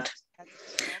about that.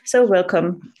 So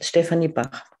welcome, Stephanie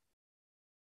Bach.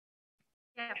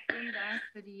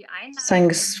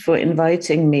 Thanks for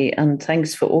inviting me, and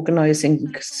thanks for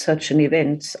organizing such an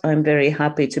event. I'm very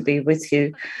happy to be with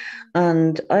you,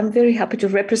 and I'm very happy to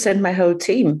represent my whole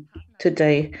team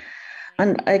today.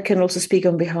 And I can also speak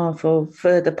on behalf of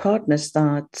the partners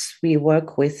that we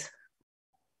work with,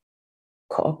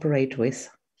 cooperate with.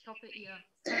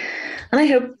 And I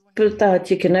hope that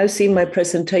you can now see my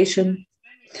presentation.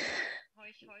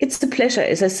 It's a pleasure,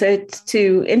 as I said,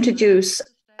 to introduce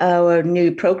our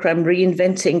new program,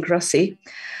 Reinventing Grassi.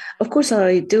 Of course,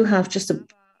 I do have just a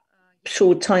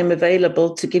short time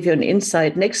available to give you an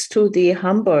insight. Next to the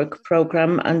Hamburg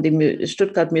program and the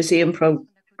Stuttgart Museum program,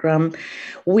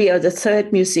 we are the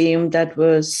third museum that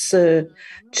was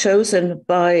chosen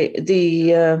by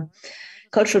the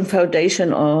Cultural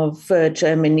Foundation of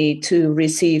Germany to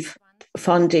receive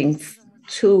funding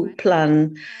to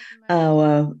plan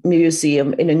our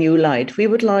museum in a new light. We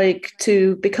would like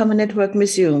to become a network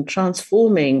museum,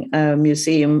 transforming our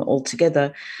museum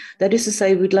altogether. That is to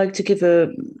say, we'd like to give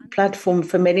a platform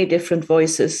for many different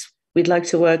voices. We'd like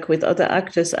to work with other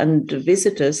actors and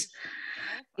visitors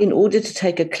in order to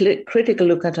take a critical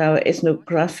look at our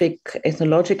ethnographic,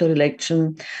 ethnological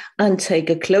collection and take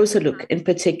a closer look, in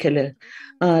particular,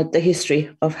 at the history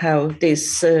of how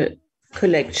this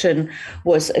collection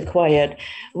was acquired.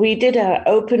 We did our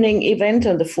opening event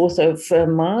on the 4th of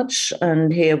March,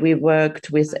 and here we worked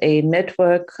with a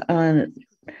network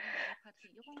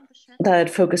that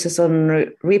focuses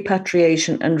on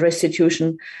repatriation and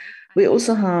restitution. We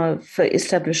also have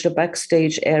established a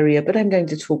backstage area, but I'm going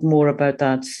to talk more about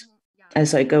that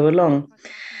as I go along.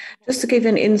 Just to give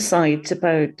an insight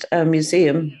about our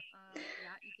museum,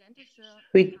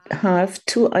 we have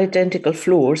two identical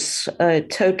floors, a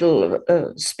total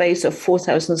space of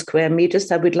 4,000 square meters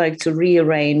that we'd like to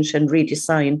rearrange and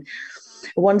redesign.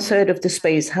 1/3 of the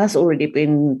space has already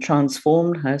been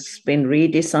transformed, has been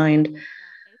redesigned.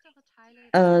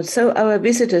 So our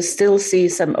visitors still see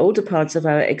some older parts of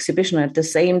our exhibition. At the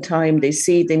same time, they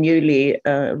see the newly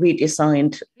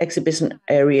redesigned exhibition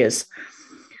areas.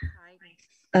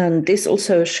 And this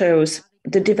also shows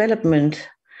the development.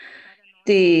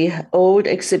 The old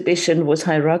exhibition was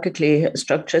hierarchically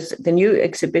structured. The new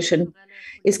exhibition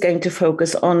is going to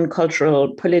focus on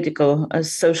cultural, political,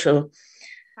 social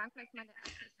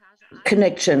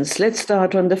connections. Let's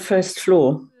start on the first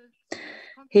floor.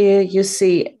 Here you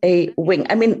see a wing.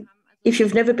 I mean, if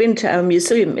you've never been to our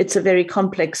museum, it's a very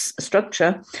complex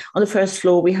structure. On the first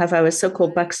floor, we have our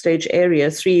so-called backstage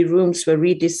area. 3 rooms were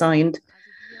redesigned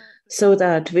so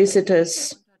that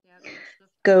visitors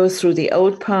go through the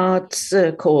old parts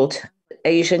called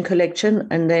Asian collection,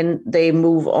 and then they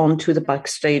move on to the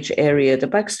backstage area. The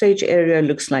backstage area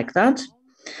looks like that.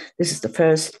 This is the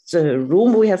first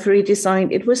room we have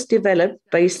redesigned. It was developed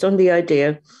based on the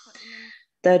idea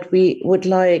that we would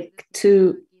like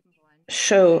to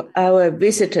show our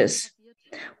visitors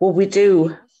what we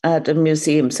do at a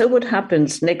museum. So what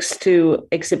happens next to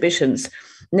exhibitions,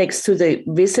 next to the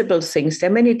visible things? There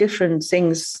are many different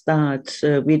things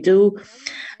that we do,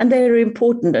 and they're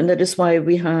important. And that is why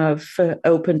we have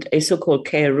opened a so-called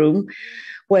care room,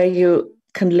 where you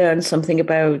can learn something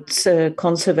about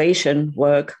conservation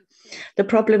work. The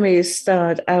problem is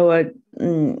that our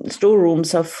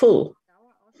storerooms are full.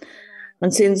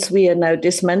 And since we are now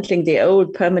dismantling the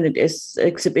old permanent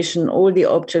exhibition, all the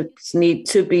objects need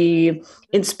to be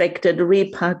inspected,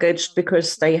 repackaged,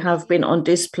 because they have been on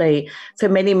display for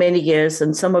many, many years.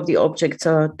 And some of the objects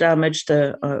are damaged,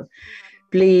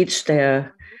 bleached,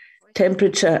 their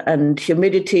temperature and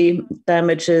humidity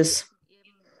damages,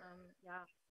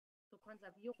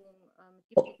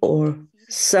 or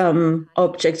some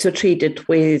objects are treated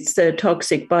with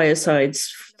toxic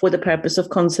biocides for the purpose of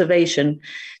conservation.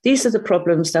 These are the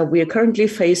problems that we are currently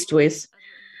faced with.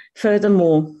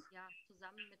 Furthermore,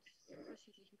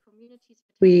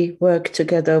 we work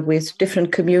together with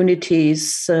different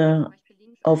communities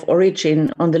of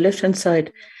origin. On the left-hand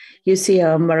side, you see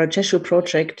our Marrakesh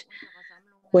project,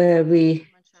 where we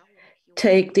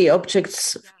take the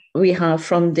objects we have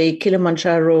from the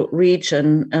Kilimanjaro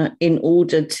region in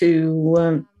order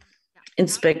to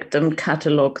inspect them,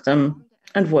 catalog them,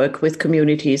 and work with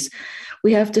communities.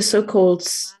 We have the so-called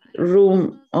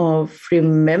room of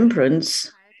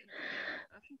remembrance.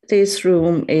 This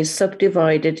room is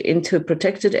subdivided into a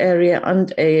protected area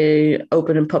and an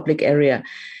open and public area.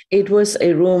 It was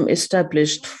a room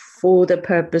established for the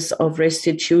purpose of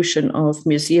restitution of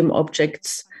museum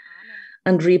objects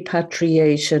and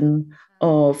repatriation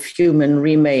of human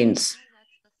remains.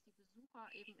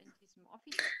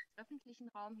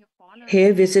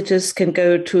 Here, visitors can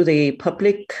go to the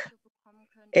public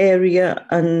area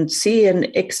and see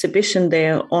an exhibition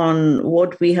there on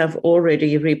what we have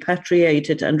already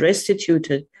repatriated and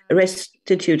restituted.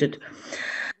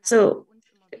 So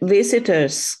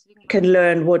visitors can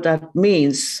learn what that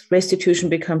means. Restitution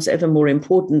becomes ever more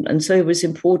important. And so it was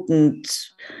important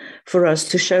for us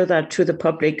to show that to the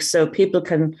public so people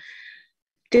can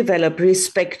develop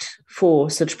respect for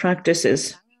such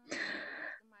practices.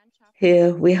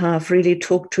 Here we have really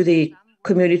talked to the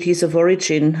communities of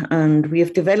origin, and we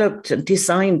have developed and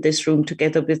designed this room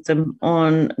together with them.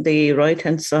 On the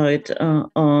right-hand side,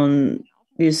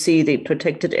 you see the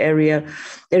protected area.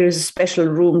 There is a special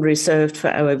room reserved for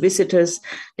our visitors.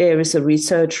 There is a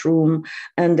research room,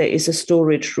 and there is a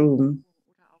storage room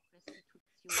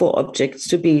for objects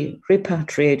to be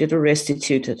repatriated or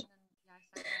restituted.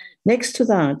 Next to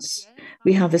that,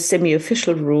 we have a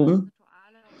semi-official room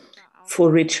for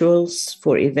rituals,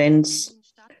 for events,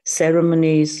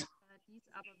 ceremonies.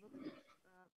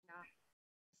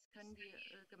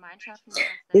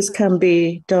 This can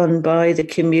be done by the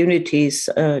communities,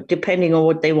 depending on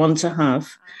what they want to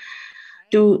have.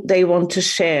 Do they want to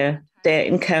share their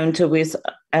encounter with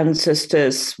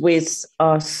ancestors, with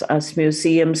us as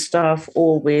museum staff,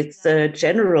 or with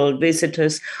general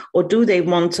visitors, or do they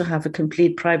want to have a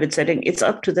complete private setting? It's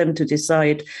up to them to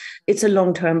decide. It's a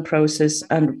long-term process,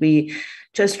 and we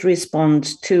just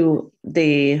respond to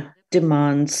the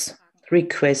demands,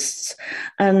 requests,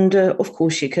 and of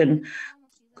course you can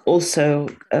also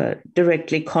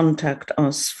directly contact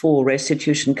us for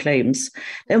restitution claims.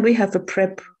 Then we have a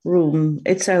prep room.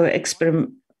 It's our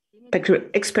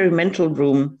experimental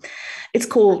room. It's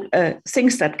called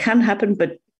Things That Can Happen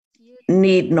But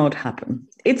Need Not Happen.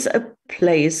 It's a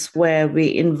place where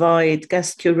we invite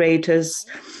guest curators,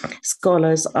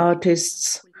 scholars,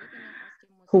 artists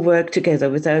who work together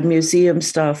with our museum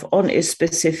staff on a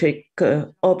specific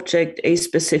object, a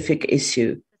specific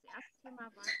issue.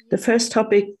 The first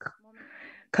topic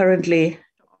currently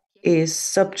is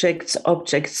subjects,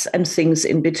 objects, and things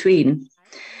in between.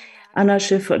 Anna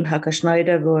Schiffer and Haka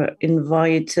Schneider were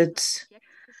invited.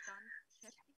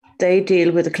 They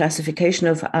deal with the classification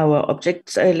of our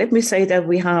objects. Let me say that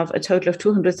we have a total of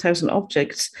 200,000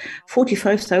 objects.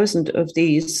 45,000 of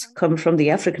these come from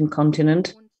the African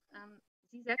continent.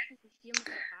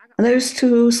 And those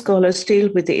two scholars deal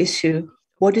with the issue: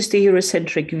 what is the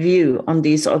Eurocentric view on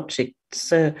these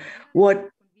objects? What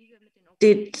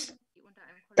did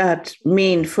that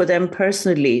mean for them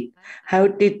personally? How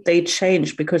did they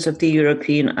change because of the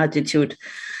European attitude?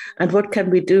 And what can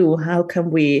we do? How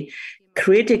can we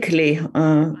critically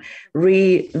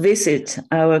revisit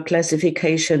our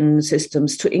classification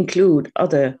systems to include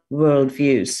other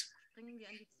worldviews?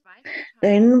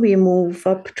 Then we move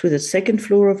up to the second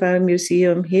floor of our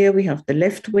museum. Here we have the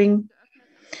left wing.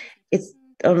 It's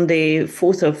on the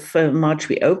 4th of March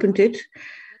we opened it.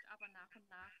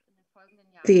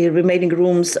 The remaining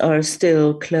rooms are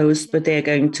still closed, but they're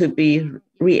going to be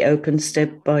reopened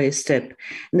step by step.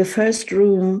 In the first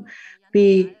room,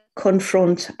 we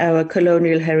confront our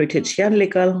colonial heritage. Jan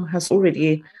Legal has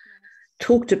already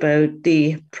talked about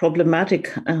the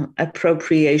problematic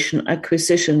appropriation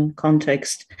acquisition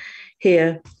context.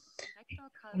 Here,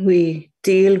 we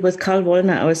deal with Karl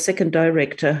Wollner, our second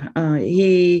director.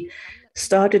 He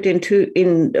started in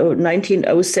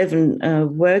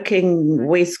 1907 working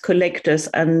with collectors,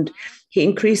 and he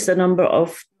increased the number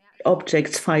of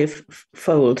objects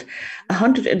fivefold.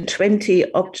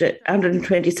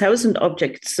 120,000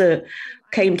 objects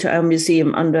came to our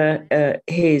museum under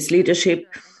his leadership.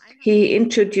 He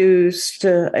introduced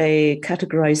a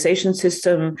categorization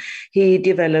system. He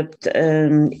developed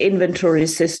an inventory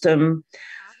system.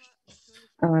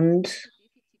 And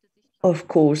of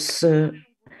course,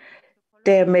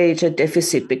 their major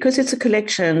deficit, because it's a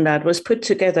collection that was put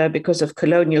together because of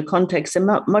colonial context, and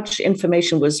much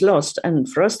information was lost. And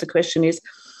for us, the question is,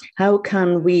 how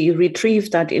can we retrieve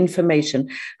that information?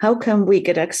 How can we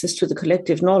get access to the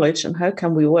collective knowledge? And how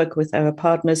can we work with our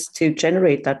partners to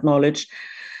generate that knowledge?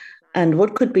 And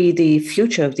what could be the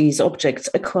future of these objects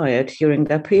acquired during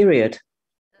that period?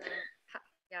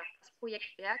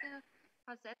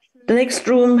 The next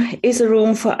room is a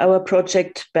room for our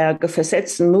project Berge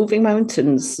Versetzen, Moving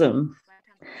Mountains.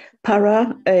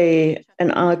 Para,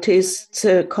 an artist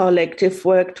collective,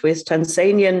 worked with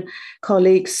Tanzanian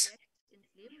colleagues.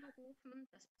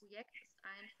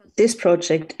 This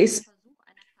project is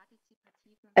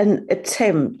an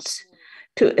attempt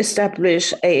to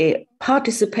establish a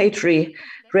participatory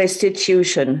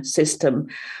restitution system.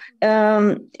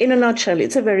 In a nutshell,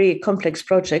 it's a very complex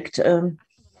project.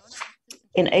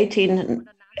 In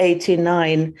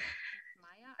 1889,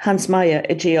 Hans Meyer,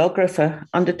 a geographer,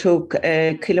 undertook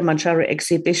a Kilimanjaro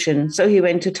exhibition. So he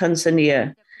went to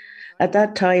Tanzania. At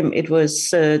that time, it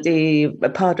was a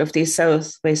part of the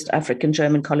Southwest African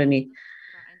German colony.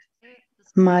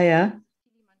 Meyer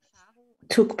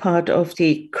took part of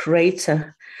the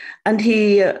crater, and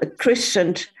he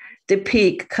christened the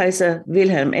peak Kaiser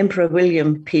Wilhelm, Emperor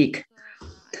William Peak.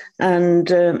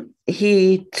 And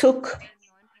he took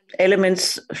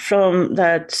elements from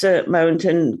that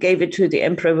mountain, gave it to the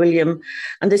Emperor William,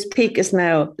 and this peak is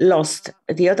now lost.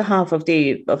 The other half of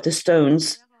the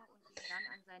stones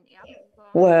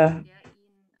were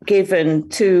given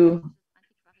to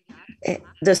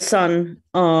the son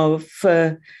of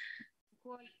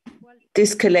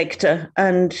this collector,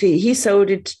 and he sold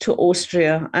it to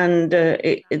Austria, and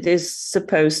it is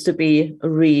supposed to be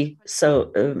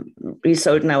resold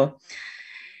now.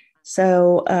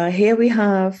 So here we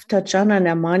have Tatjana and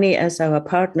Amani as our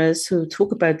partners who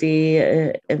talk about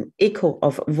the echo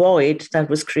of void that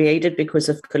was created because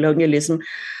of colonialism.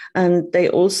 And they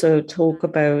also talk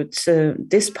about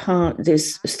this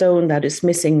stone that is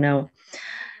missing now.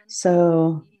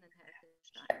 So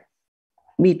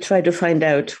we try to find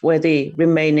out where the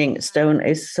remaining stone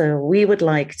is. So we would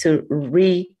like to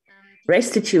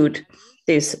restitute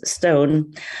this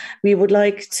stone. We would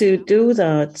like to do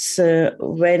that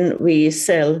when we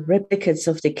sell replicas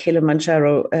of the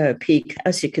Kilimanjaro peak.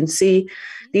 As you can see,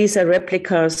 these are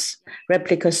replica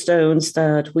stones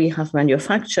that we have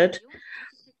manufactured.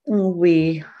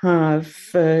 We have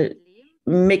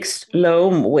mixed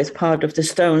loam with part of the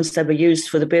stones that were used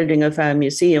for the building of our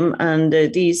museum, and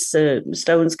these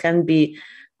stones can be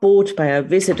bought by our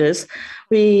visitors.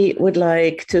 We would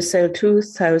like to sell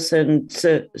 2,000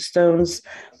 stones,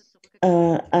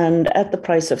 and at the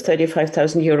price of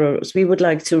 35,000 euros, we would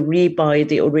like to rebuy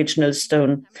the original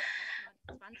stone.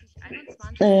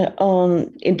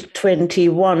 In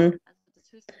 21,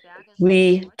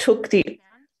 we took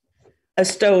a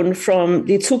stone from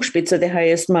the Zugspitze, the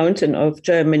highest mountain of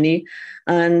Germany,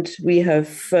 and we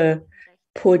have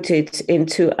put it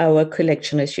into our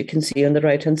collection, as you can see on the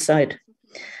right-hand side.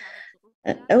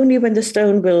 Only when the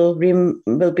stone will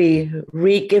be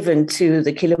re-given to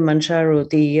the Kilimanjaro,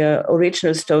 the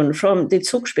original stone from the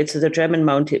Zugspitze, the German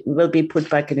mountain, will be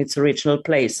put back in its original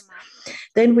place.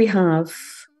 Then we have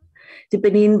the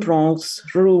Benin bronze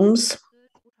rooms.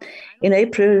 In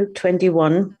April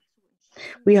 21,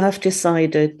 we have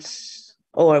decided,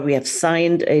 or we have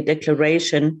signed a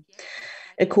declaration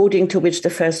according to which the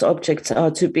first objects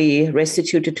are to be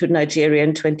restituted to Nigeria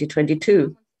in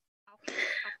 2022.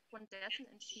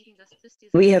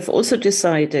 We have also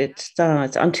decided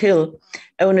that until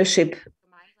ownership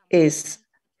is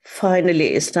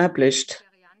finally established,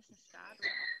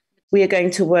 We are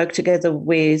going to work together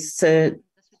with the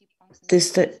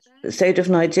state of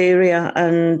Nigeria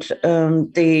and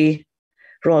the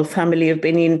royal family of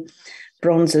Benin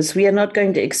bronzes. We are not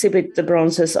going to exhibit the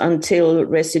bronzes until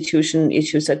restitution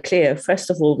issues are clear. First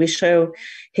of all, we show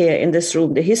here in this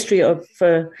room the history of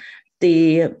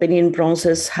the Benin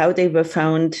bronzes, how they were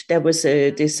found. There was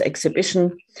this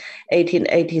exhibition,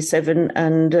 1887,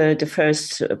 and the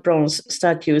first bronze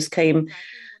statues came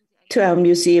to our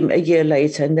museum a year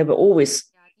later, and they were always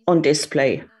on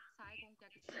display.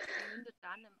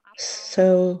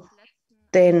 So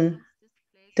then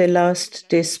the last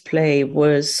display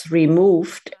was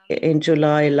removed in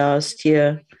July last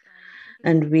year,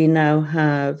 and we now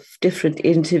have different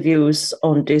interviews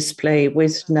on display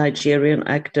with Nigerian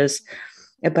actors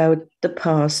about the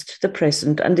past, the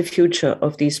present, and the future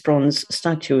of these bronze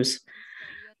statues.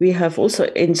 We have also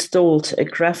installed a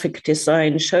graphic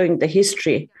design showing the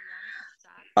history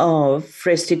of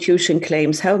restitution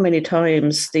claims, how many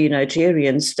times the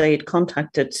Nigerian state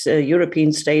contacted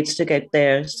European states to get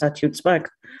their statues back.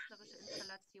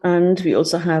 And we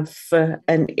also have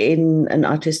an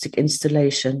artistic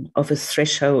installation of a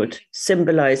threshold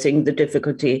symbolizing the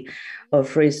difficulty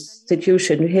of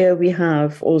restitution. Here we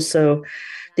have also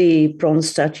the bronze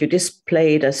statue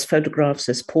displayed as photographs,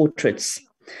 as portraits.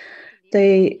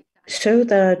 They show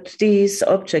that these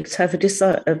objects have a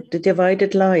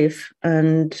divided life,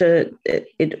 and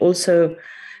it also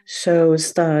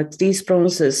shows that these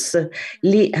bronzes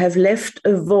have left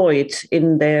a void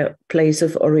in their place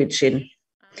of origin.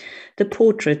 The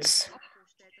portraits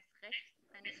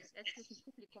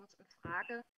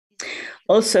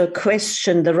also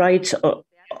question the right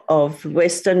of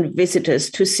Western visitors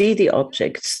to see the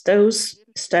objects. Those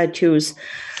statues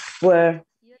were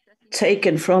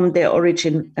taken from their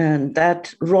origin, and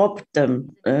that robbed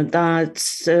them,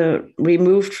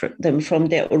 removed them from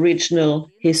their original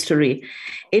history.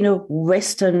 In a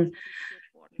Western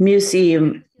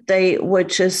museum, they were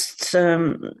just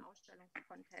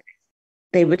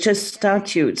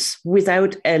statues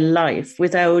without a life,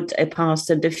 without a past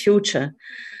and a future.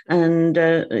 And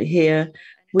here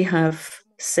we have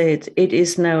said it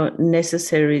is now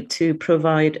necessary to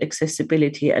provide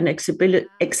accessibility, and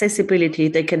accessibility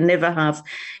they can never have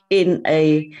in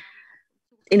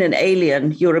an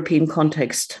alien European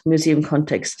context, museum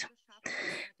context.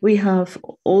 We have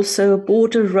also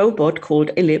bought a robot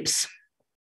called Ellipse.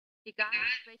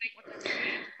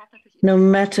 No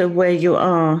matter where you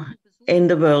are in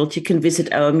the world, you can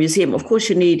visit our museum. Of course,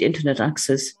 you need internet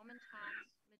access.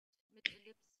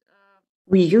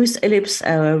 We use Ellipse,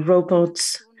 our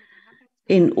robots,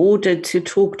 in order to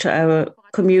talk to our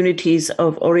communities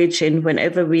of origin.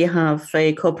 Whenever we have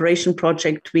a cooperation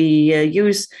project, we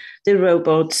use the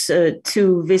robots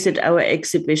to visit our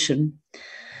exhibition.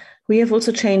 We have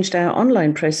also changed our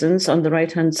online presence. On the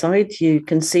right-hand side, you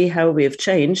can see how we have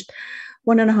changed.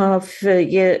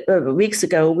 1.5 weeks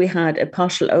ago, we had a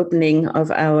partial opening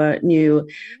of our new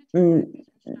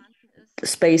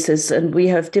spaces, and we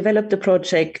have developed a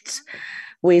project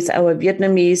with our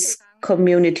Vietnamese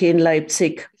community in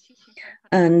Leipzig.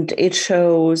 And it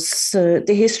shows the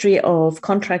history of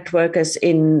contract workers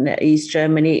in East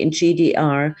Germany, in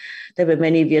GDR. There were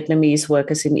many Vietnamese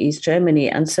workers in East Germany,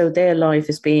 and so their life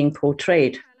is being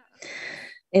portrayed.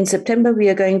 In September, we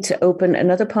are going to open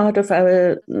another part of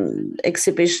our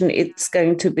exhibition. It's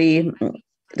going to be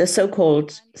the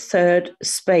so-called third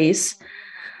space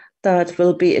that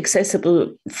will be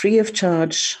accessible free of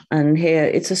charge. And here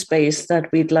it's a space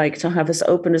that we'd like to have as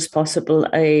open as possible,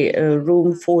 a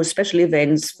room for special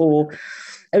events, for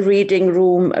a reading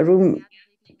room, a room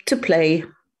to play.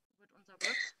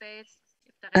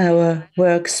 Our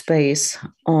workspace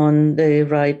on the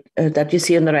right, that you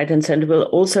see on the right-hand side, will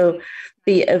also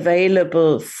be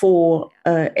available for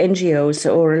NGOs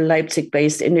or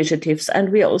Leipzig-based initiatives.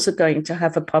 And we are also going to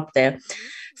have a pub there.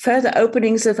 Further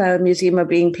openings of our museum are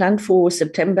being planned for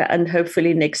September, and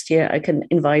hopefully next year I can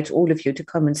invite all of you to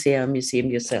come and see our museum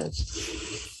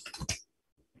yourselves.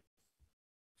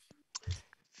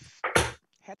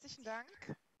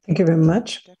 Thank you very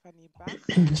much,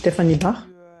 Stephanie Bach,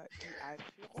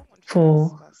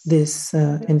 for this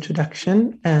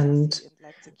introduction and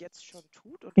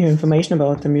your information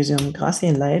about the Museum Grassi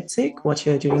in Leipzig, what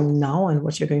you're doing now and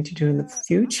what you're going to do in the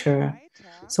future.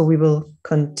 So we will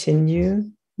continue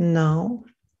now.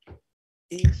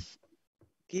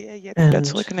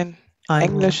 And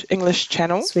English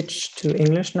channel. Switch to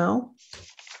English now.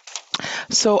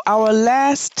 So our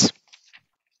last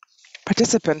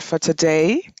participant for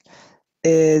today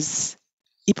is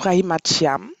Ibrahim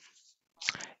Mathiam.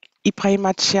 Ibrahim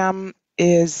Mathiam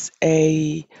is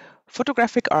a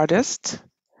photographic artist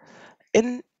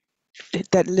in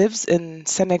that lives in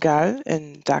Senegal,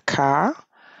 in Dakar,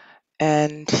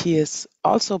 and he is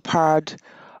also part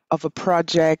of a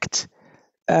project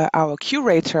our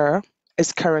curator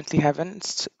is currently having.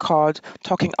 It's called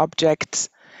Talking Objects,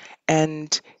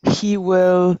 and he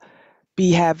will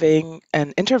be having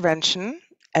an intervention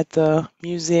at the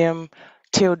Museum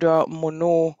Theodore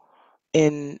Monod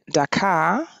in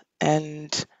Dakar,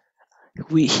 and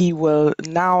he will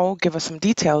now give us some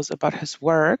details about his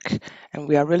work, and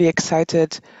we are really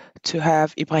excited to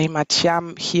have Ibrahim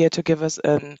Atiam here to give us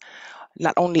an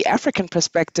not only African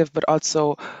perspective but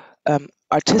also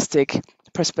artistic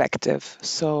perspective.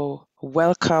 So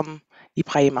welcome,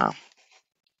 Ibrahima.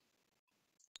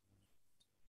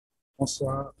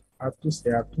 Bonsoir à tous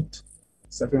et à toutes.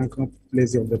 Ça fait un grand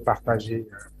plaisir de partager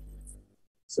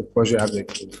ce projet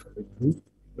avec vous.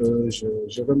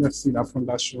 Je remercie la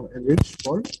Fondation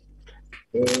Heinrich-Böll,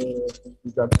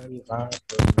 Isabelle,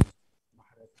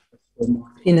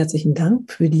 Vielen herzlichen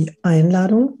Dank für die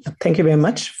Einladung. Thank you very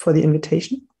much for the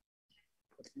invitation.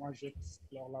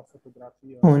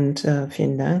 Und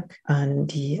vielen Dank an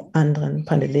die anderen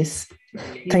Panelists.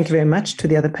 Thank you very much to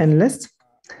the other panelists.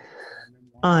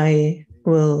 I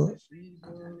will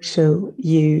show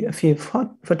you a few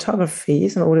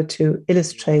photographies in order to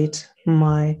illustrate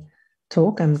my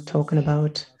talk. I'm talking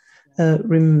about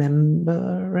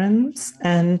remembrance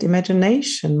and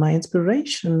imagination. My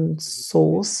inspiration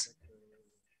source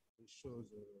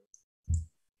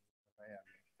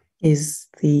is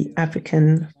the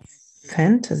African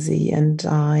fantasy, and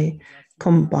I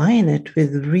combine it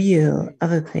with real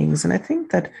other things. And I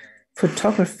think that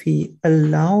photography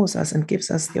allows us and gives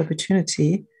us the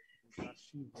opportunity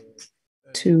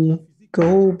to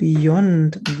go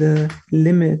beyond the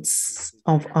limits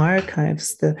of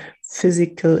archives, the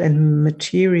physical and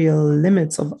material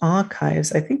limits of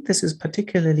archives. I think this is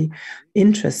particularly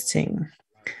interesting.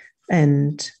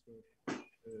 And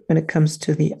when it comes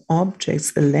to the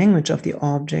objects, the language of the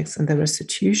objects and the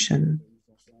restitution,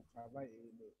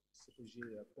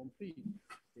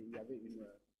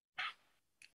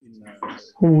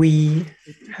 we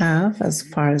have, as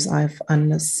far as I've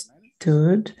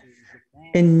understood,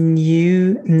 a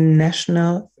new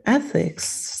national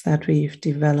ethics that we've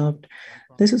developed.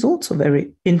 This is also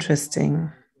very interesting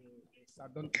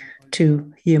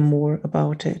to hear more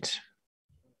about it.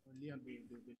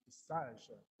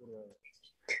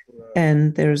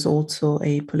 And there's also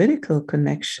a political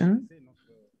connection.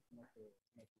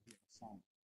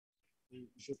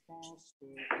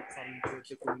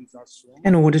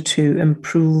 In order to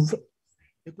improve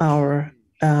our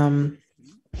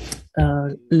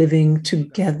living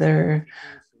together.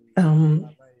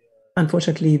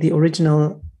 Unfortunately, the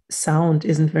original sound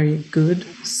isn't very good,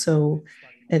 so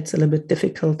it's a little bit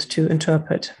difficult to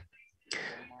interpret.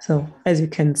 So as you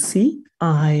can see,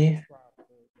 I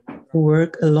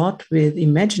work a lot with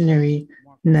imaginary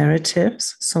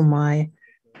narratives. So my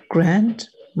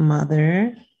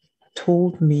grandmother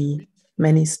told me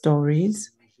many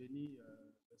stories.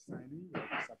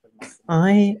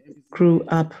 I grew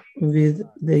up with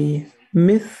the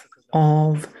myth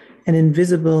of an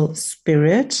invisible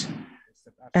spirit,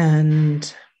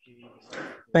 and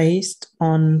based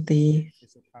on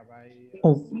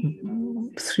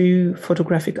through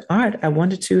photographic art, I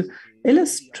wanted to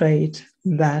illustrate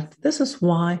that. This is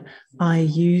why I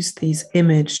use these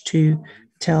images to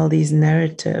tell these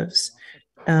narratives.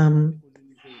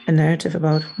 A narrative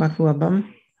about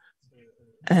Makuabam,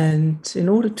 and in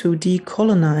order to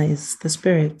decolonize the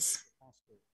spirits,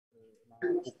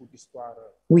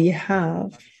 we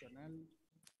have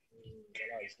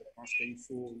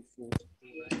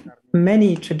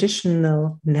many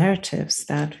traditional narratives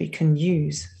that we can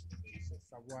use.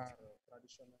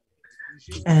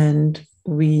 And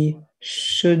we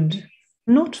should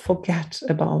not forget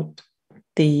about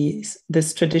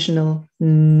this traditional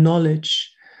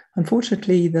knowledge.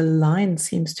 Unfortunately, the line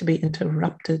seems to be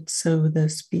interrupted, so the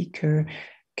speaker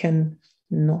can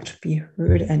not be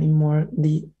heard anymore.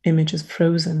 The image is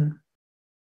frozen.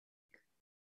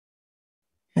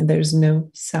 And there's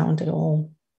no sound at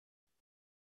all.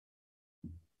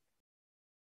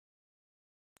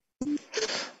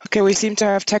 Okay, we seem to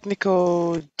have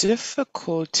technical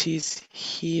difficulties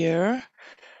here.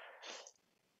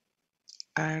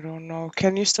 I don't know.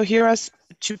 Can you still hear us?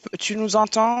 Tu nous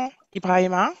entends,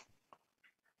 Ibrahima?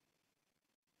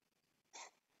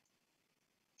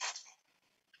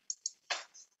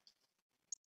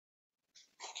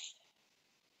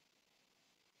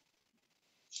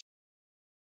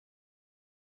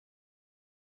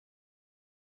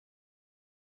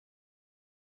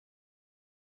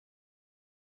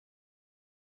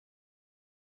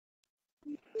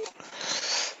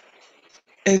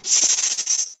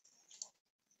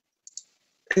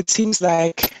 it seems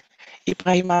like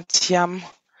Ibrahima Thiam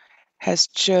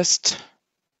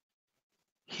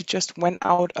he just went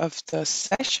out of the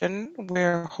session.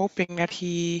 We're hoping that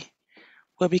he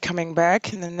will be coming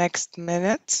back in the next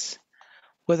minutes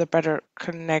with a better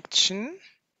connection.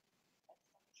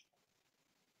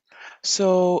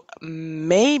 So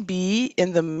maybe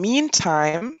in the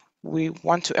meantime, we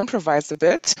want to improvise a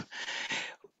bit.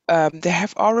 There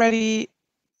have already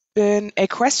been a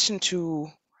question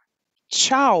to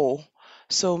Ciao.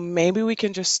 So maybe we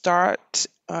can just start.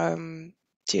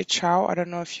 Dear Ciao, I don't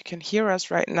know if you can hear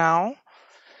us right now,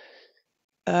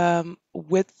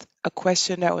 with a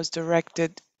question that was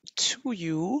directed to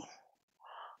you,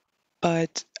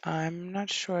 but I'm not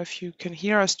sure if you can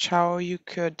hear us, Ciao. You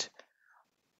could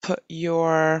put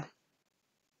your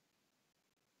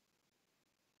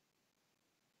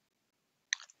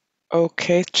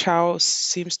okay, Ciao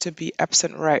seems to be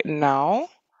absent right now.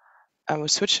 I will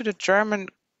switch to the German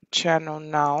channel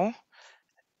now.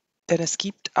 Denn es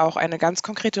gibt auch eine ganz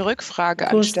konkrete Rückfrage an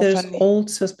Because there's Stefanie.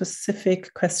 also a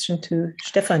specific question to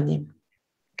Stefanie.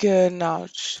 Genau.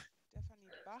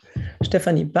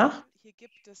 Stefanie Bach. Hier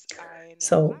gibt es eine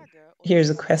So Frage, und here's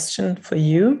a zwar, question for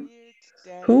you.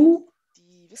 denn Who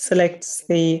die selects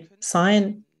the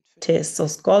scientists or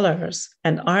scholars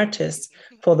and artists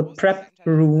for the prep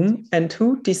room, and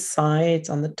who decides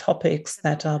on the topics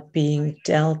that are being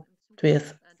dealt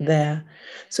with there?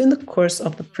 So in the course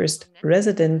of the first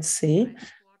residency,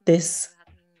 this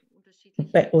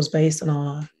was based on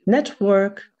our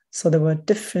network. So there were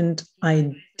different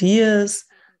ideas,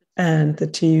 and the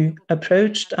two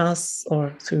approached us,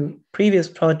 or through previous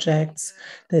projects,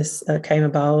 this came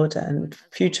about, and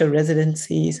future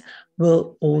residencies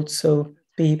will also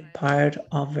be part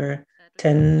of a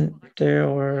tender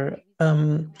or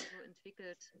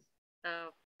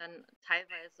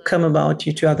come about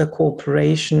due to other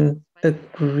cooperation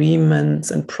agreements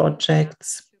and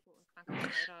projects.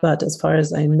 But as far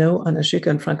as I know, Anna Schücker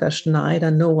and Franka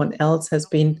Schneider, no one else has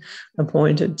been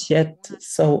appointed yet.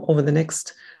 So over the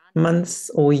next months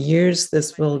or years,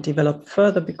 this will develop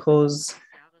further, because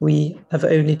we have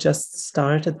only just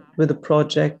started with the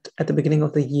project at the beginning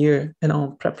of the year in our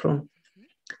prep room.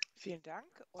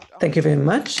 Thank you very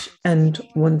much. And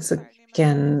once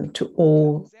again, to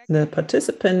all the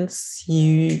participants,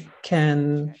 you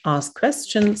can ask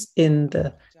questions in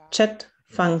the chat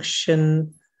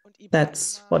function.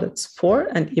 That's what it's for.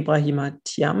 And Ibrahima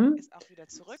Thiam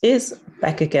is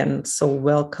back again. So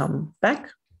welcome back.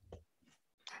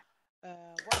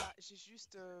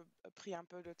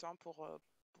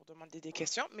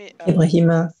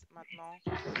 Ibrahima,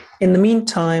 in the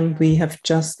meantime, we have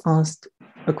just asked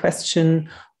a question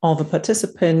of a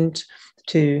participant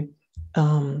to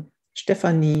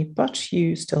Stefanie, but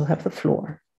you still have the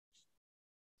floor.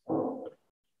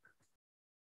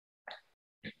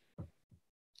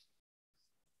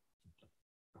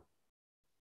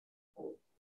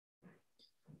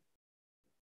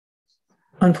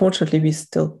 Unfortunately, we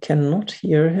still cannot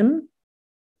hear him.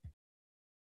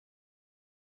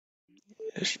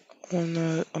 On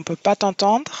ne peut pas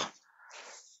t'entendre.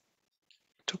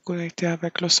 Te connecter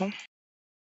avec le son.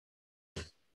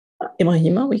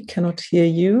 Ibrahima, we cannot hear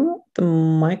you. The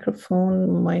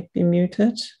microphone might be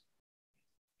muted.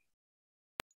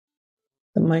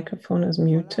 The microphone is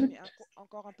muted.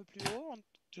 Encore un peu plus haut.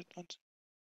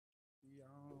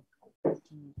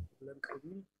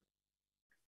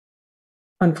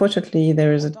 Unfortunately,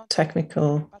 there is a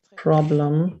technical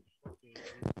problem.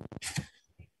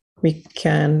 We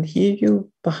can hear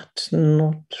you, but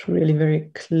not really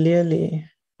very clearly.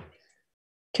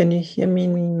 Can you hear me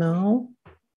now?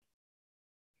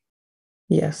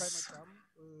 Yes.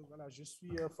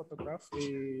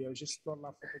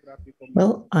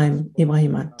 Well, I'm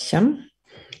Ibrahima Thiam,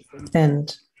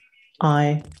 and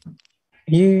I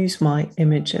use my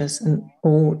images in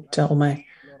order, or my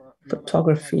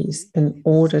photographies, in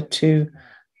order to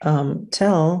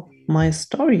tell my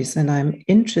stories, and I'm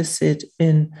interested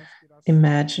in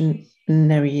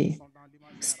imaginary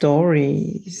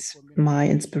stories. My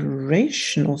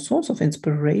inspiration, or source of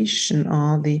inspiration,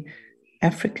 are the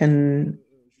African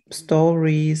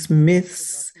stories,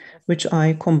 myths, which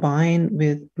I combine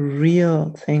with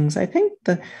real things. I think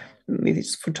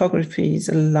these photographies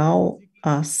allow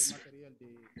us,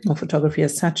 or photography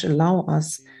as such, allow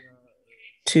us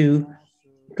to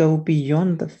go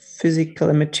beyond the physical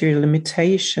and material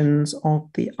limitations of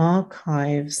the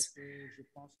archives.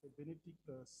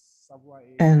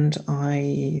 And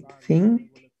I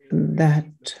think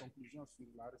that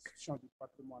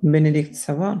Benedict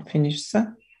Savard finished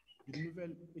that.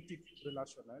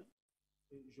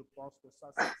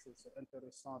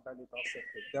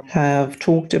 have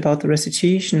talked about the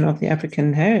restitution of the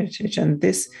African heritage, and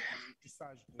this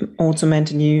also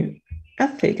meant a new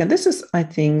ethic. And this is, I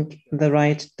think, the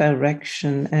right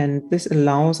direction, and this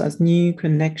allows us new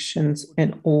connections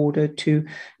in order to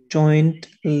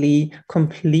jointly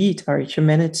complete our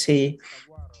humanity.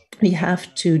 We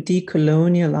have to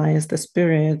decolonialize the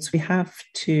spirits. We have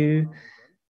to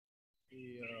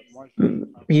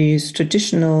use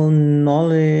traditional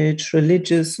knowledge,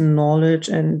 religious knowledge,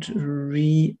 and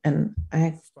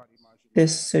reenact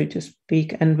this, so to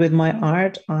speak. And with my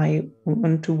art, I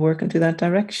want to work into that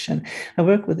direction. I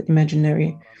work with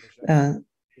imaginary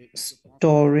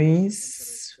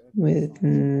stories, with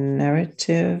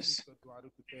narratives,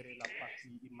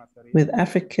 with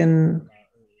African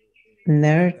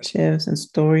narratives and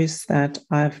stories that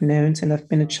I've known since I've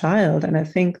been a child. And I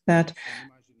think that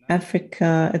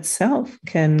Africa itself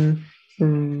can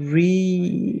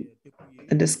rediscover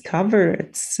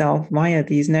itself via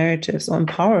these narratives or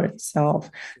empower itself.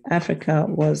 Africa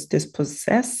was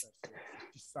dispossessed,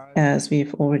 as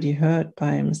we've already heard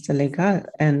by Mr. Legal,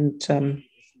 and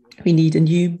we need a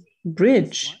new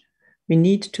bridge. We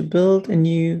need to build a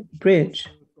new bridge.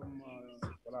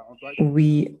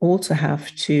 We also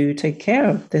have to take care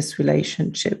of this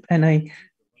relationship. And I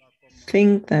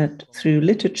think that through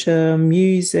literature,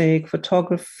 music,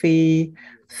 photography,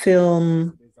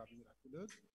 film,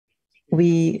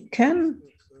 we can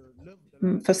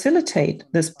facilitate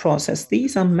this process.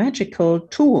 These are magical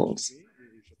tools.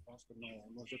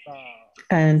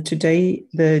 And today,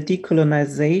 the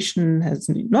decolonization has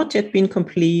not yet been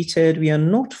completed. We are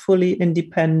not fully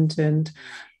independent.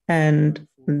 And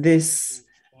this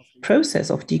process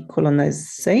of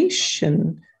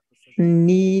decolonization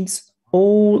needs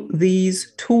all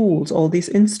these tools, all these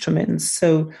instruments.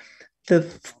 So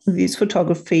these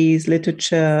photographies,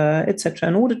 literature, etc.,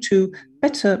 in order to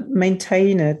better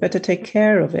maintain it, better take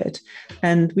care of it.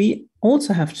 And we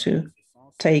also have to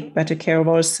take better care of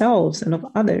ourselves and of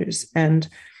others. And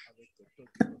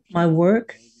my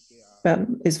work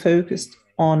is focused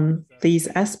on these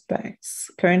aspects.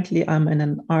 Currently, I'm in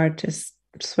an artist's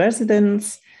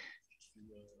residence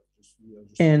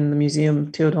in the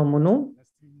Museum Theodore Monod.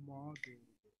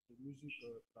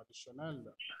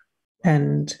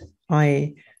 And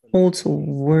I also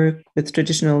work with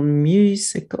traditional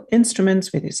musical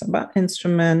instruments, with the sabbat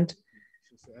instrument.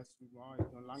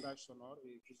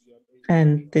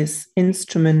 And this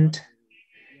instrument,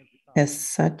 as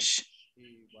such,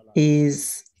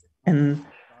 is an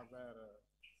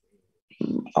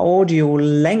audio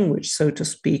language, so to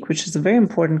speak, which is a very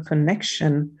important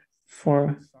connection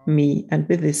for me. And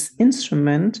with this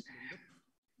instrument,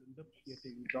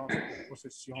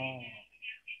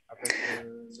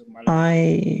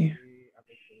 I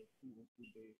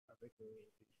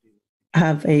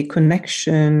have a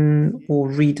connection, or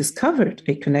rediscovered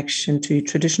a connection, to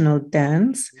traditional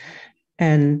dance.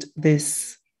 And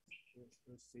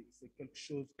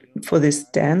for this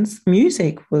dance,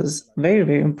 music was very,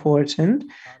 very important.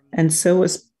 And so a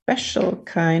special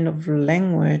kind of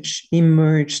language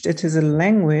emerged. It is a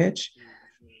language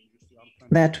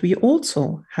that we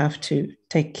also have to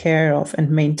take care of and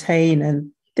maintain.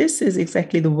 And this is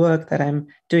exactly the work that I'm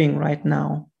doing right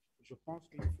now.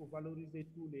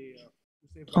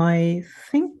 I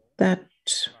think that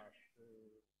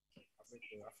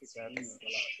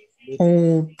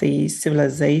all the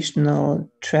civilizational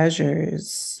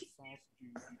treasures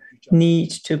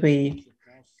need to be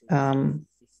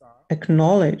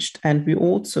acknowledged, and we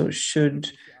also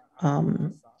should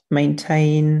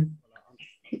maintain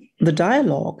the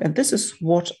dialogue. And this is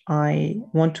what I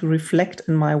want to reflect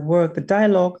in my work, the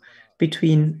dialogue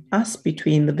between us,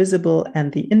 between the visible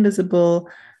and the invisible,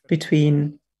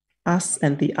 between us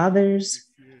and the others.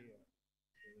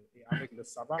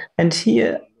 And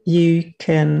here you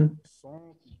can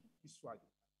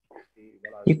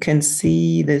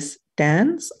see this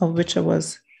dance of which I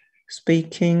was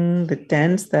speaking, the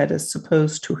dance that is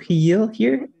supposed to heal.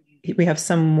 Here we have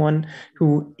someone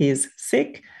who is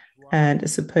sick and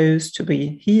is supposed to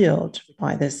be healed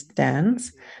by this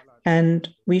dance. And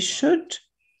we should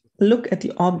look at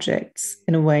the objects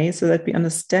in a way so that we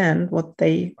understand what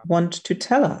they want to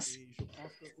tell us.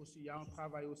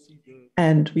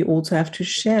 And we also have to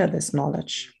share this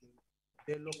knowledge.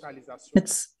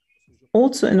 It's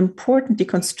also an important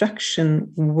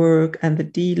deconstruction work and the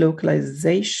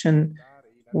delocalization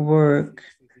work,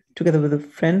 together with a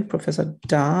friend, Professor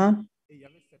Da,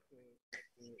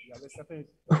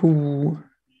 who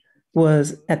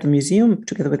was at the museum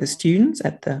together with the students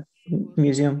at the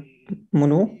Museum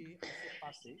Monod.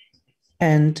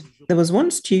 And there was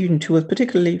one student who was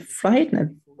particularly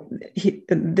frightened.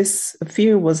 This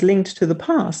fear was linked to the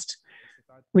past.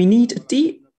 We need a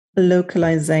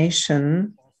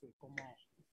delocalization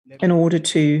in order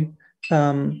to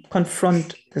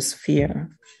confront this fear.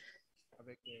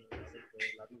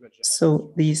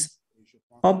 So these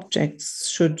objects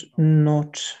should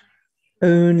not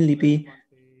only be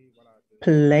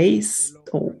placed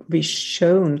or be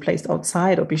shown, placed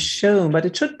outside or be shown, but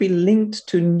it should be linked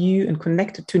to new and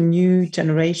connected to new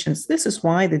generations. This is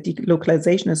why the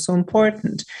delocalization is so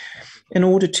important, in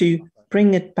order to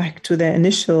bring it back to their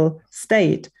initial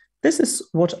state. This is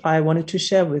what I wanted to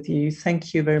share with you.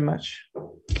 Thank you very much.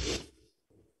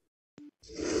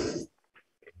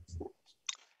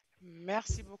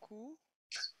 Merci beaucoup,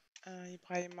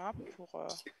 Ibrahima, pour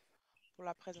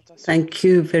la présentation. Thank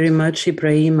you very much,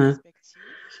 Ibrahima,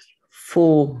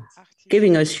 for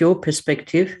giving us your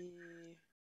perspective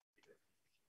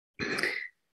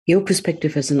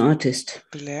as an artist.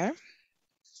 Claire.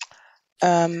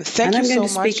 Thank and I'm you going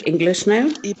so to much, speak English now.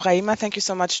 Ibrahima. Thank you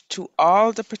so much to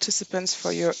all the participants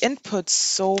for your input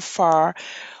so far.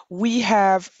 We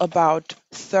have about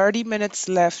 30 minutes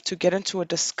left to get into a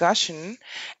discussion,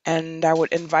 and I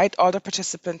would invite all the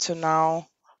participants to now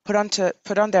put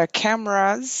on their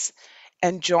cameras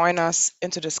and join us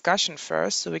into discussion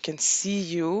first so we can see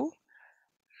you.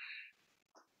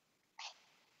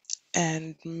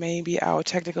 And maybe our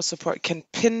technical support can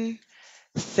pin.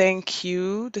 Thank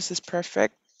you. This is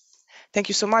perfect. Thank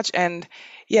you so much. And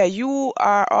yeah, you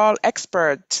are all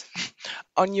expert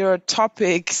on your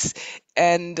topics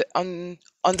and on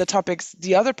the topics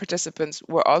the other participants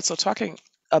were also talking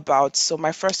about. So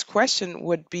my first question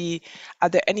would be, are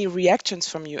there any reactions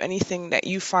from you? Anything that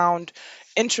you found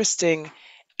interesting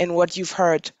in what you've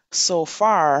heard so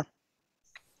far?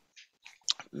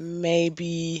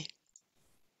 Maybe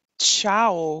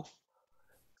Ciao.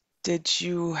 Did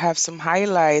you have some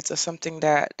highlights or something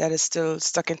that is still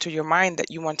stuck into your mind that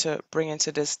you want to bring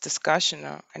into this discussion,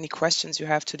 or any questions you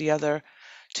have to the other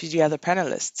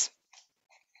panelists?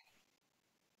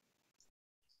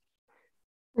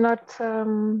 Not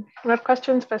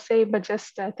questions per se, but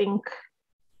just I think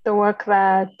the work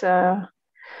that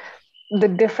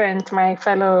my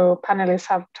fellow panelists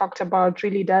have talked about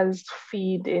really does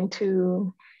feed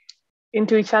into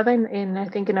each other in I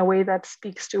think in a way that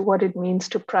speaks to what it means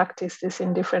to practice this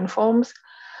in different forms,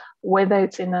 whether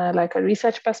it's in a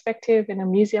research perspective, in a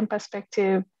museum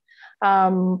perspective,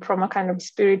 from a kind of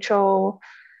spiritual,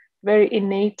 very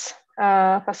innate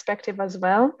perspective as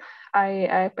well.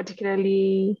 I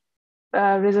particularly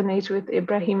resonate with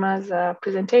Ibrahima's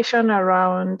presentation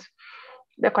around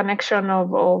the connection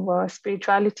of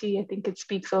spirituality. I think it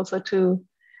speaks also to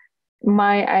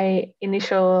my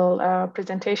initial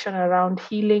presentation around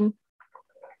healing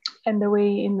and the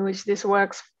way in which this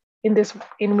works, in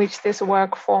which this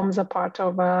work forms a part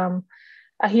of a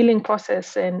healing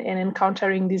process and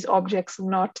encountering these objects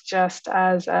not just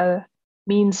as a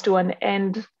means to an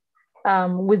end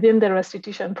within the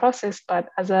restitution process, but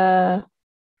as a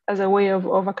way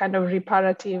of a kind of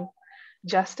reparative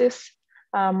justice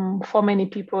for many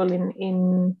people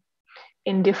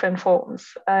in different forms.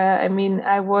 I mean,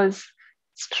 I was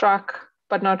struck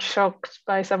but not shocked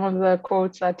by some of the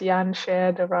quotes that Jan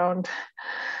shared around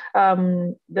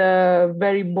the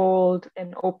very bold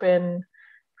and open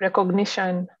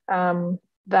recognition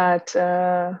that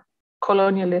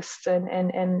colonialists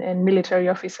and military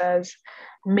officers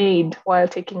made while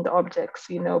taking the objects,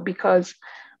 because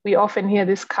we often hear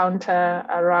this counter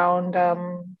around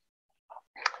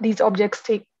these objects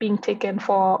being taken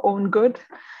for our own good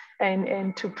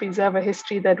and to preserve a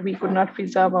history that we could not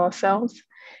preserve ourselves.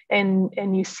 And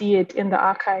you see it in the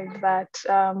archive that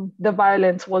the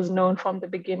violence was known from the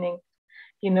beginning,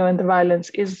 and the violence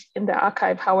is in the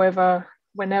archive. However,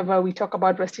 whenever we talk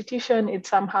about restitution, it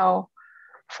somehow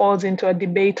falls into a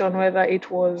debate on whether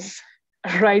it was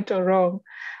right or wrong.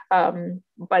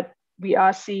 But we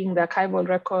are seeing the archival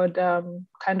record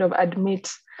kind of admit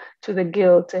to the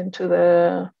guilt and to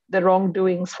the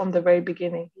wrongdoings from the very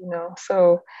beginning,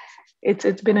 So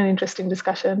it's been an interesting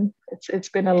discussion. It's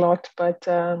been a lot, but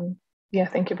yeah,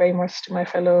 thank you very much to my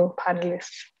fellow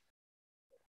panelists.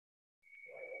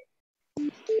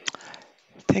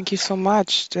 Thank you so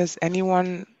much. Does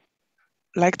anyone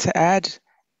like to add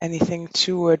anything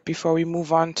to it before we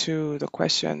move on to the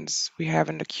questions we have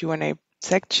in the Q&A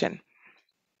section?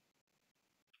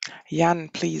 Jan,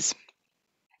 please.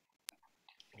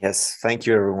 Yes, thank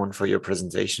you everyone for your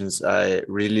presentations. I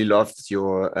really loved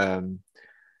your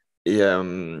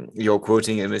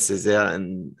quoting Aimé Césaire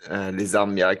and Les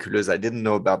Armes Miraculeuses. I didn't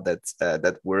know about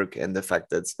that work and the fact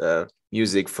that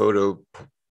music, photo,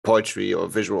 poetry or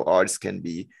visual arts can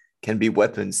be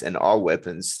weapons and are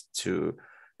weapons to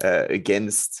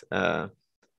against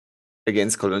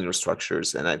colonial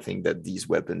structures. And I think that these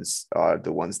weapons are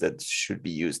the ones that should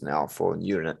be used now for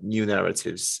new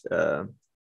narratives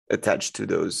attached to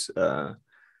those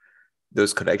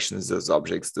collections, those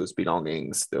objects, those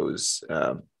belongings, those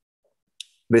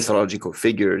mythological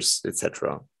figures,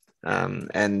 etc.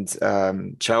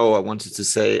 Chao, I wanted to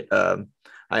say,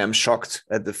 I am shocked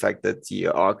at the fact that the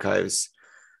archives,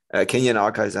 Kenyan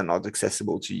archives, are not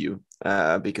accessible to you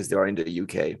because they are in the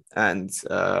UK. And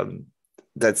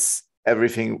that's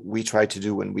everything we try to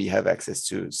do when we have access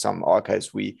to some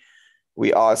archives. We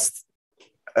asked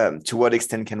to what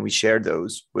extent can we share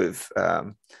those with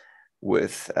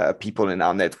people in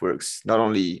our networks, not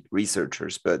only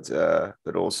researchers, but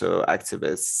also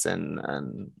activists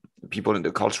and people in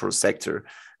the cultural sector.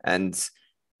 And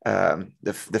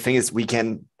the thing is, we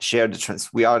can share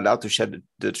we are allowed to share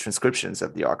the transcriptions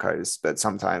of the archives, but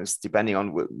sometimes, depending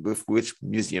on with which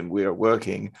museum we are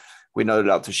working, we're not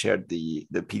allowed to share the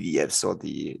PDFs or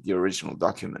the original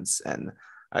documents. And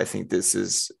I think this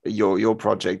is your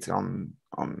project on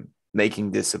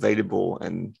making this available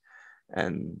and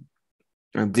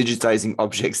digitizing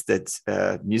objects that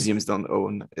museums don't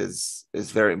own is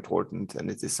very important, and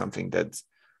it is something that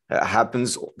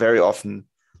happens very often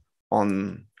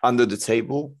under the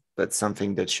table, but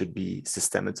something that should be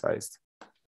systematized.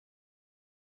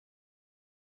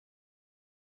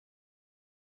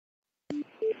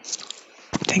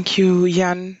 Thank you,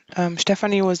 Jan.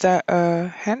 Stephanie, was that a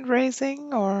hand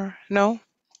raising or no?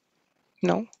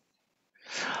 No.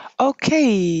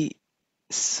 Okay.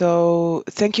 So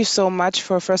thank you so much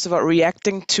for, first of all,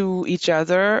 reacting to each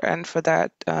other and for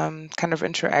that kind of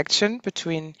interaction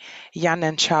between Jan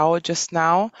and Chao just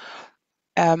now.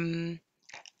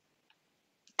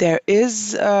 There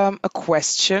is a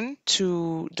question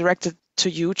directed to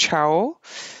you, Chao.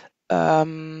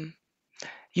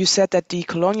 You said that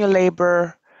decolonial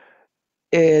labor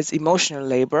is emotional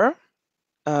labor,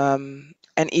 and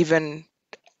even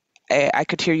I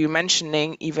could hear you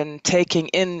mentioning even taking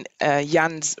in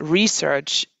Jan's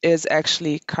research is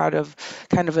actually kind of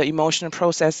an emotional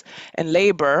process and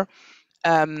labor.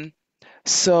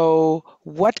 So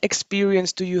what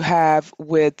experience do you have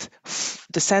with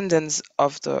descendants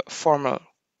of the former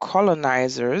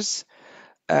colonizers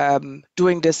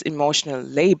doing this emotional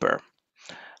labor?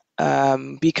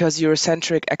 Because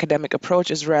Eurocentric academic approach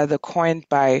is rather coined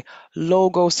by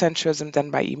logocentrism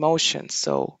than by emotions.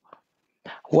 So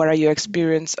what are your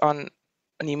experience on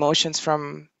emotions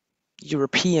from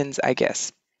Europeans, I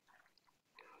guess?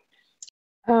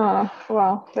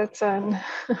 Well, that's an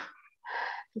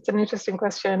it's an interesting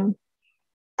question.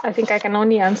 I think I can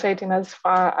only answer it in as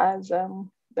far as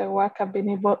the work I've been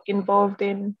involved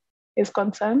in is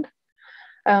concerned.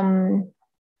 I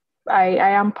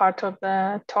am part of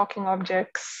the Talking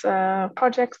Objects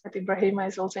projects that Ibrahima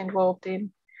is also involved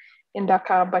in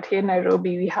Dakar, but here in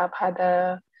Nairobi we have had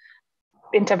a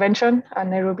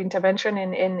Nairobi intervention.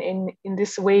 In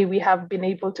this way, we have been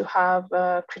able to have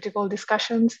critical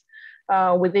discussions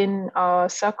within our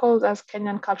circles as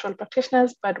Kenyan cultural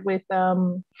practitioners, but with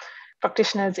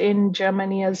practitioners in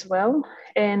Germany as well.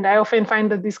 And I often find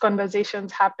that these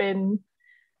conversations happen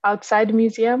outside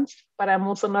museums, but I'm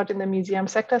also not in the museum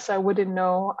sector, so I wouldn't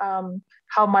know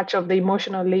how much of the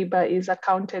emotional labor is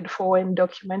accounted for and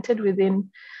documented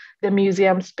within the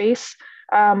museum space.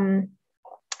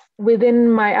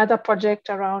 Within my other project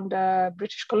around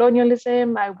British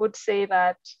colonialism, I would say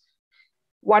that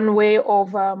one way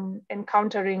of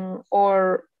encountering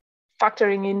or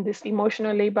factoring in this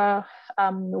emotional labor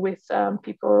with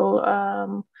people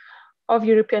of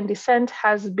European descent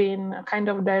has been a kind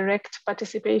of direct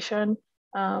participation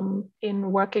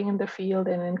in working in the field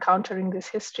and encountering this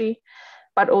history,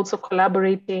 but also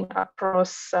collaborating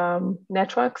across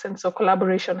networks. And so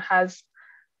collaboration has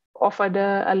offered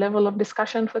a level of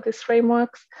discussion for these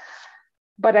frameworks.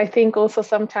 But I think also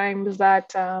sometimes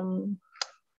that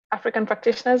African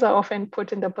practitioners are often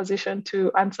put in the position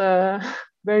to answer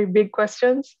very big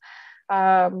questions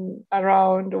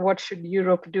around what should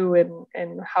Europe do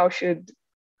and how should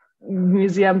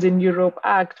museums in Europe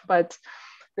act. But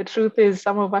the truth is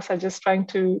some of us are just trying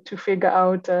to figure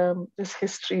out these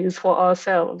histories for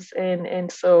ourselves.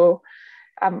 And so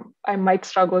I might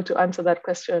struggle to answer that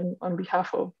question on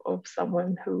behalf of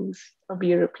someone who's of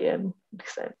European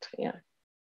descent. Yeah.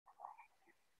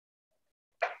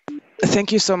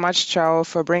 Thank you so much, Chao,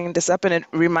 for bringing this up. And it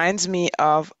reminds me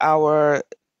of our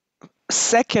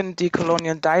second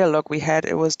decolonial dialogue we had.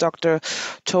 It was Dr.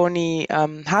 Toni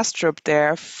Hastrup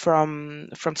there from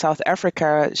South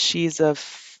Africa. She's a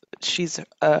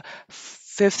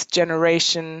fifth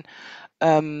generation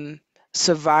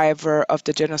survivor of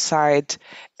the genocide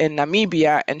in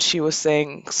Namibia, and she was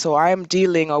saying, so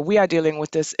we are dealing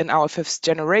with this in our fifth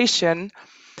generation.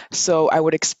 So I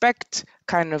would expect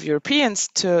kind of Europeans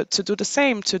to do the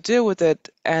same, to deal with it.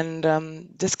 And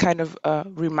this kind of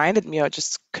reminded me, or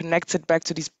just connects it back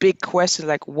to these big questions,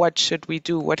 like what should we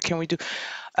do? What can we do?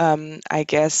 I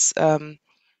guess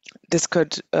this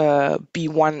could be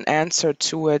one answer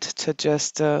to it, to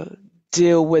just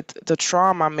deal with the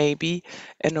trauma maybe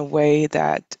in a way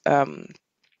that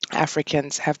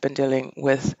Africans have been dealing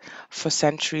with for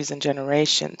centuries and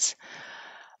generations.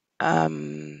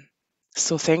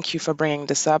 So thank you for bringing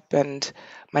this up. And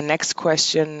my next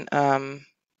question,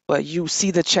 well, you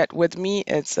see the chat with me.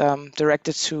 It's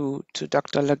directed to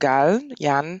Dr. Legal,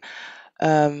 Jan.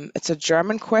 It's a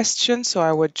German question, so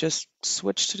I would just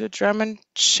switch to the German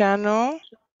channel.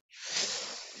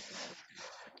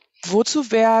 Wozu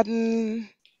werden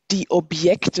die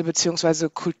Objekte bzw.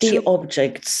 The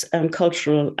objects and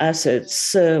cultural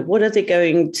assets, what are they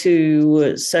going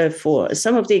to serve for?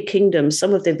 Some of their kingdoms,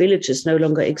 some of their villages no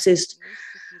longer exist,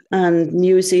 and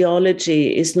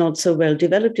museology is not so well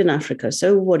developed in Africa.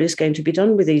 So what is going to be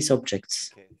done with these objects?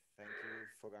 Okay, thank you,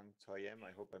 Fogang Toyem.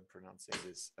 I hope I'm pronouncing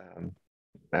this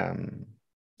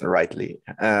rightly.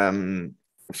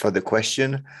 For the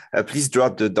question, please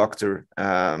drop the doctor.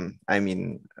 I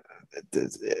mean,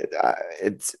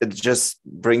 it just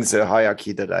brings a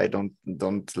hierarchy that I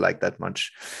don't like that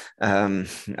much.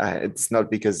 It's not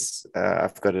because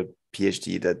I've got a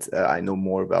PhD that I know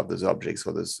more about those objects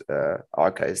or those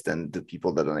archives than the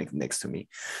people that are next to me.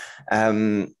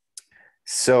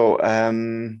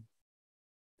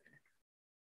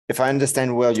 If I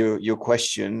understand well your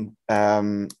question,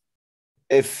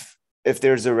 if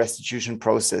there's a restitution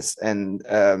process and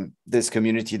this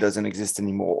community doesn't exist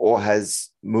anymore, or has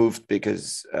moved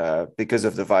because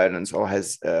of the violence, or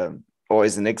is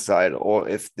in exile, or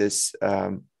if this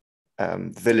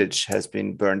village has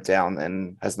been burnt down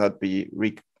and has not been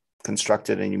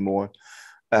reconstructed anymore,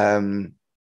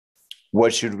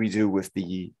 what should we do with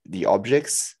the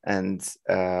objects? And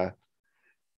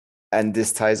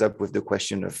this ties up with the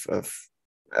question of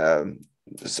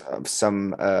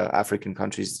some African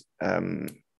countries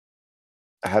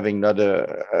having not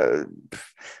a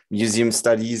museum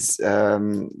studies.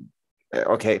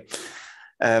 Okay.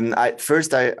 I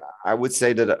would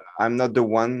say that I'm not the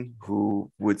one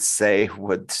who would say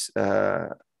what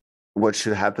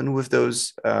should happen with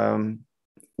those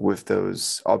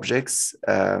objects,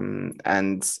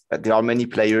 and there are many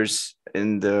players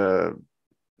in the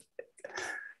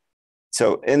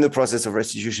process of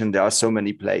restitution. There are so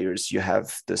many players. You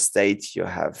have the state, you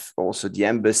have also the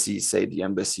embassy, say the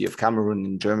embassy of Cameroon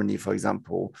in Germany, for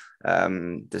example,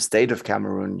 the state of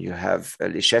Cameroon. You have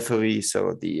les chefferies,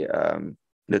 so the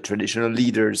traditional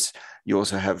leaders. You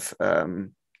also have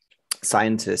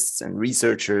scientists and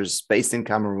researchers based in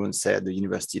Cameroon, say at the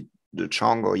University de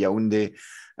Chang or Yaoundé.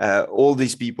 All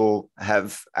these people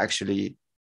have actually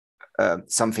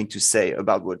something to say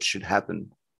about what should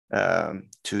happen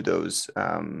to those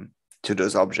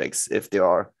objects if they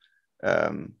are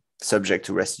subject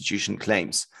to restitution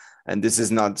claims. And this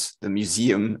is not the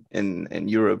museum in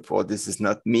Europe, or this is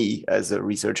not me as a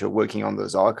researcher working on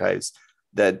those archives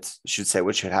that should say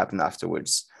what should happen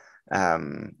afterwards.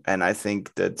 And I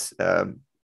think that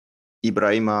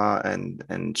Ibrahima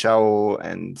and Chao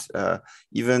and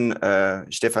even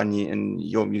Stefanie, in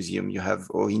your museum, you have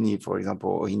Ohini, for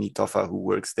example, Ohini Tofa, who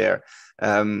works there.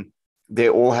 They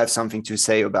all have something to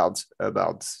say about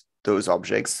those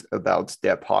objects, about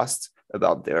their past,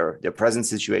 about their present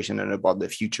situation, and about their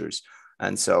futures.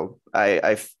 And so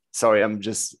sorry, I'm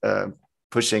just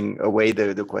pushing away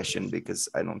the question because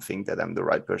I don't think that I'm the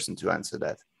right person to answer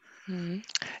that. Mm-hmm.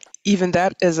 Even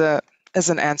that is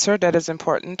an answer that is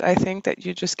important, I think, that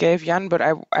you just gave, Jan. But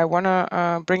I want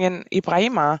to bring in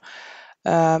Ibrahima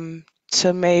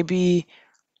to maybe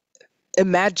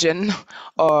imagine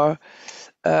or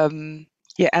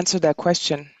answer that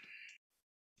question.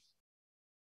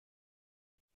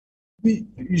 Oui,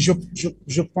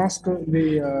 je pense que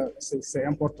c'est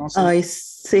important. I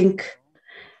think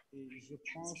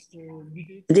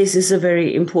this is a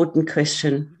very important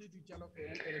question.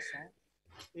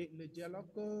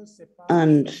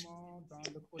 And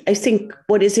I think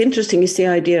what is interesting is the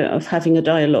idea of having a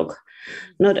dialogue,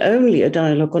 not only a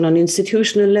dialogue on an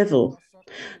institutional level,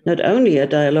 not only a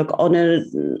dialogue on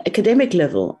an academic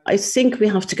level. I think we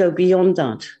have to go beyond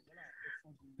that.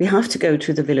 We have to go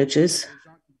to the villages.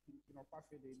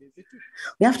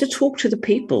 We have to talk to the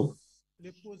people.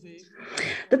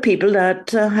 the people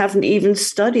that haven't even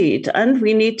studied. And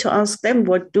we need to ask them,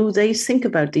 what do they think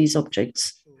about these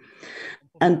objects?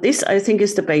 And this, I think,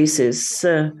 is the basis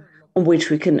on which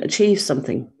we can achieve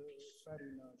something.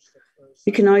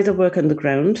 We can either work on the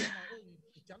ground.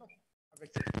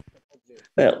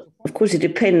 Well, of course, it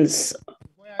depends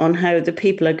on how the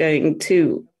people are going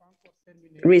to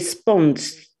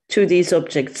respond to these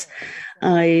objects.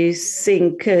 I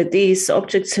think these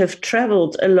objects have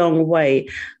traveled a long way,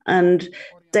 and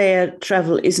their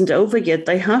travel isn't over yet.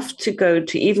 They have to go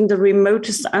to even the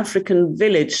remotest African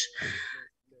village.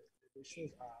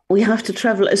 We have to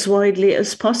travel as widely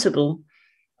as possible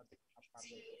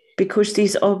because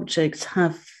these objects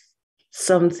have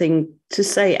something to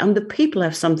say, and the people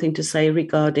have something to say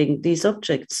regarding these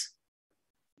objects.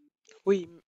 Oui,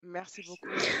 merci beaucoup.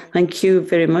 Thank you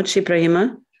very much,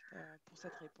 Ibrahima.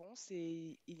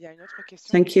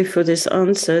 Thank you for this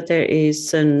answer. There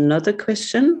is another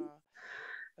question,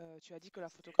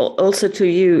 also to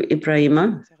you,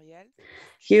 Ibrahima.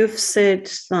 You've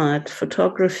said that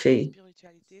photography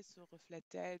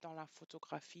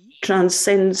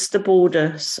transcends the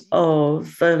borders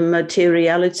of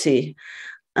materiality,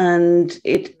 and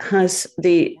it has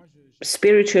the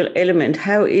spiritual element.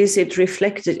 How is it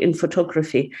reflected in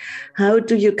photography? How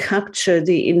do you capture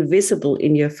the invisible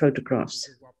in your photographs?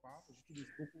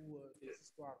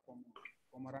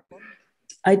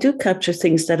 I do capture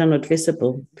things that are not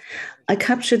visible. I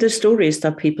capture the stories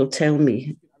that people tell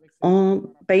me.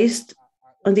 Based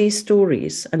on these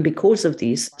stories, and because of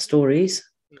these stories,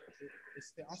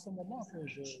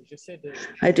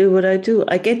 I do what I do.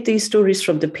 I get these stories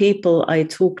from the people I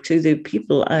talk to, the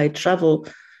people I travel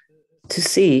to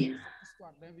see,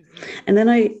 and then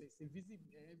I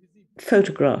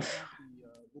photograph.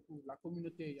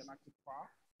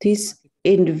 These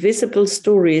invisible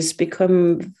stories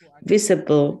become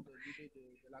visible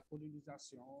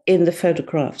in the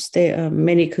photographs. There are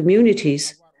many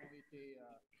communities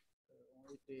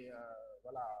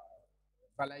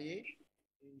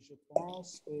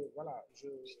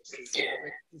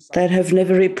that have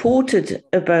never reported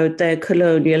about their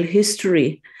colonial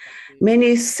history.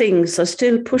 Many things are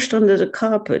still pushed under the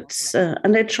carpets,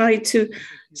 and they try to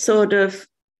sort of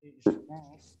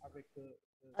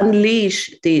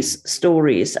unleash these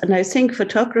stories. And I think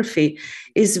photography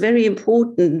is very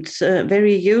important,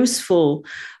 very useful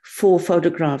for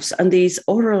photographs. And these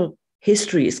oral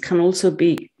histories can also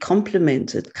be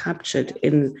complemented, captured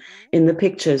in the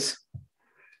pictures.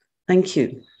 Thank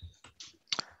you.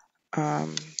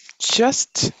 And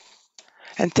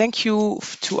thank you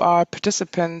to our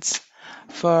participants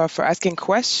for asking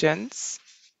questions.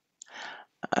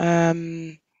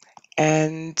 And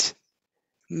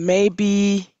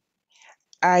maybe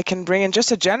I can bring in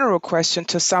just a general question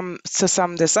to sum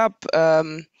this up.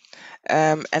 And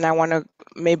I want to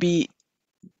maybe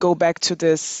go back to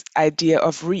this idea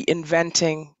of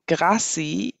reinventing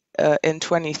Grassi in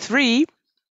 23.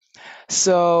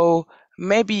 So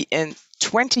maybe in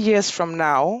 20 years from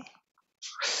now,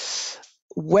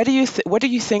 what do you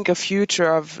think a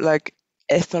future of like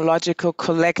ethnological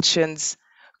collections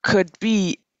could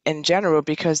be in general?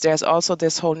 Because there's also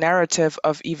this whole narrative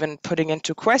of even putting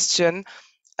into question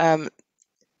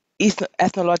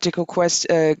ethnological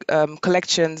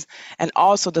collections and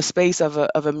also the space of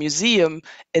a museum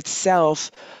itself.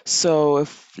 So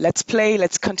let's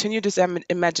continue this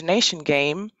imagination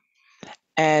game.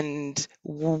 And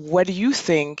what do you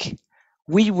think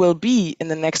we will be in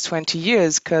the next 20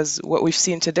 years? Because what we've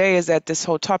seen today is that this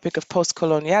whole topic of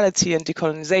post-coloniality and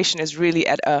decolonization is really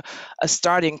at a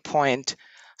starting point.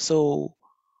 So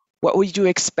what would you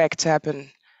expect to happen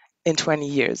in 20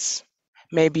 years?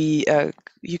 Maybe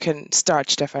you can start,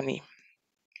 Stefanie.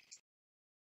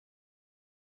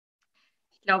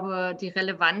 Ich glaube, die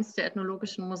Relevanz der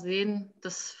ethnologischen Museen,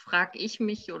 das frage ich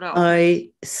mich oder auch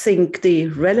I think the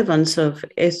relevance of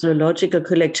ethnological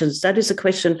collections, that is a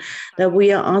question that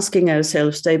we are asking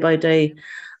ourselves day by day.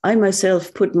 I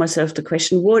myself put myself the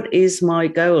question, what is my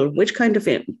goal? What kind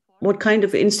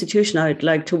of institution I'd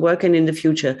like to work in the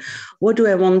future? What do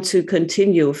I want to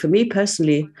continue? For me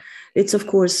personally, it's of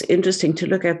course interesting to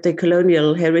look at the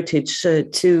colonial heritage,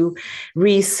 to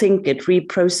rethink it,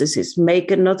 reprocess it,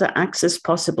 make another access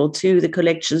possible to the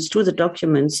collections, to the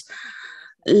documents,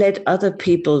 let other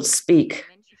people speak,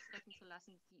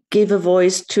 give a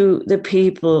voice to the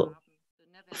people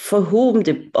for whom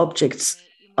the objects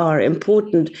are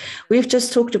important. We've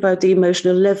just talked about the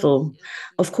emotional level.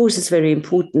 Of course, it's very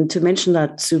important to mention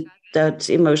that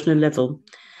emotional level.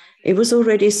 It was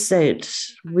already said,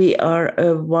 we are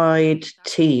a wide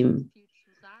team.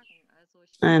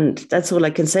 And that's all I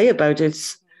can say about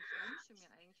it.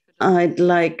 I'd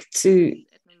like to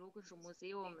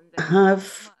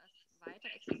have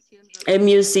a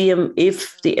museum,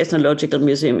 if the Ethnological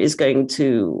Museum is going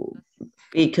to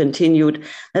be continued,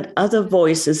 that other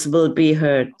voices will be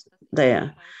heard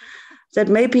there, that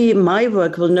maybe my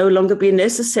work will no longer be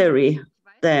necessary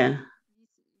there.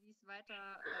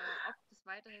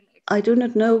 I do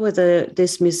not know whether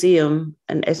this museum,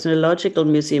 an ethnological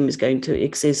museum, is going to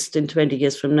exist in 20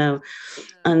 years from now.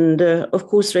 And of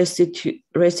course,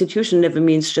 restitution never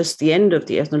means just the end of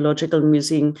the ethnological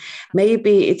museum.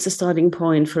 Maybe it's a starting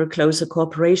point for a closer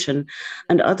cooperation,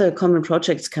 and other common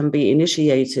projects can be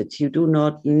initiated. You do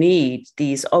not need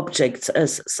these objects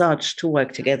as such to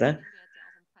work together.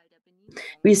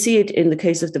 We see it in the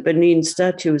case of the Benin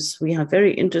statues. We have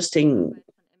very interesting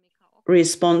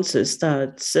responses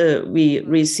that we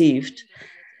received.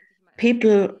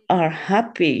 People are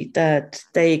happy that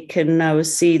they can now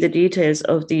see the details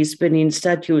of these Benin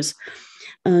statues.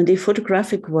 The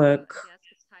photographic work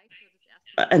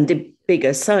and the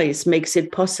bigger size makes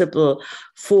it possible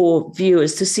for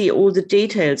viewers to see all the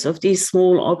details of these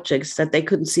small objects that they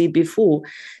couldn't see before.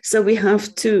 So we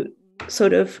have to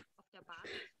sort of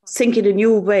think in a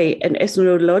new way. An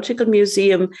ethnological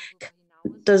museum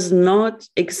does not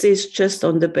exist just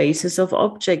on the basis of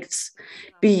objects.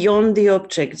 Beyond the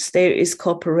objects, there is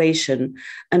cooperation.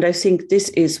 And I think this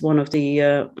is one of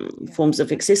the forms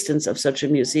of existence of such a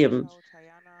museum.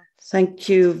 Thank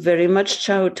you very much,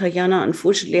 Ciao. Tajana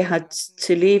unfortunately had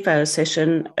to leave our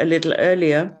session a little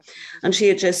earlier, and she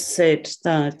had just said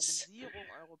that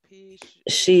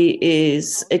she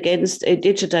is against a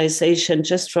digitization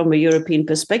just from a European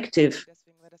perspective.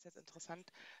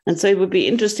 And so it would be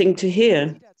interesting to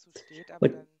hear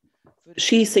what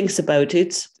she thinks about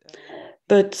it.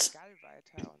 But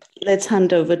let's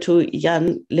hand over to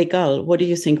Jan Legal. What do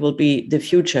you think will be the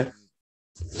future?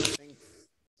 I think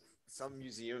some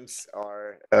museums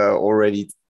are already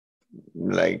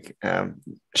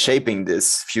shaping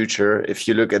this future. If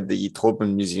you look at the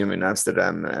Tropen Museum in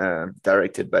Amsterdam,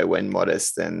 directed by Wayne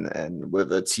Modest and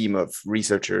with a team of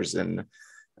researchers and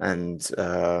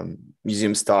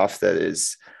museum staff that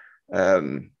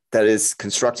is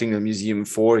constructing a museum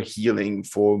for healing,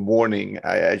 for mourning.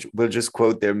 I will just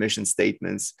quote their mission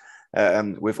statements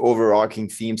with overarching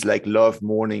themes like love,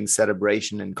 mourning,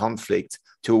 celebration, and conflict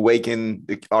to awaken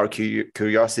our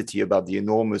curiosity about the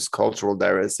enormous cultural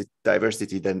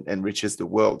diversity that enriches the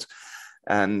world.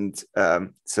 And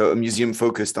so a museum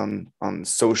focused on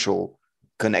social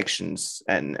connections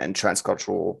and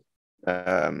transcultural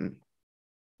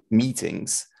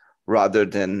meetings rather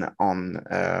than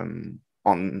on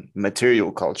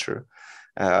material culture.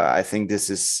 I think this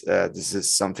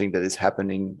is something that is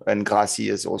happening, and Gracie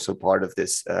is also part of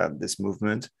this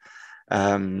movement.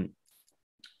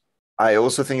 I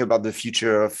also think about the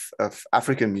future of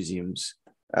African museums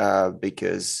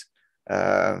because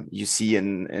you see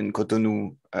in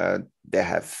Cotonou they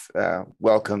have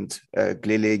welcomed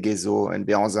Glélé, Guézo, and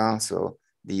Béhanzin, so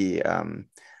the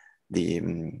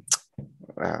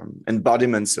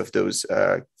embodiments of those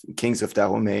kings of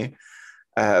Dahomey.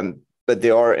 But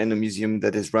they are in a museum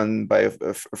that is run by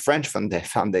a French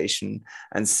foundation.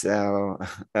 And so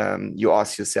you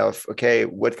ask yourself, okay,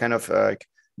 what kind of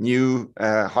new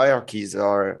hierarchies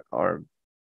are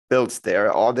built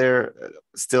there? Are there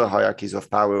still hierarchies of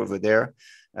power over there?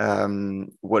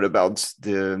 What about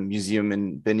the museum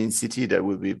in Benin City that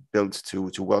will be built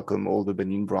to welcome all the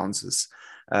Benin bronzes?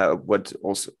 What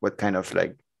kind of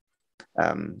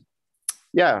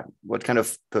what kind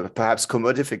of perhaps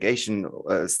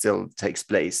commodification still takes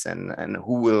place, and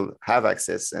who will have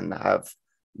access and have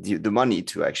the money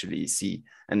to actually see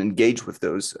and engage with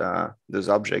those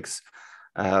objects.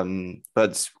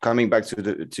 But coming back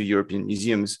to European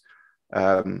museums,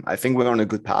 I think we're on a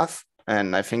good path,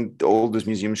 and I think all those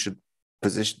museums should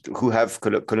who have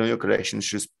colonial collections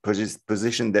should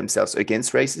position themselves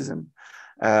against racism.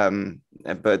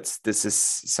 But this is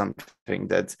something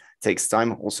that takes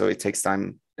time. Also, it takes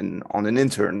time on an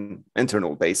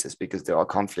internal basis, because there are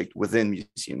conflict within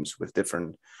museums with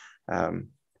different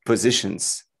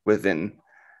positions within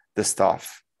the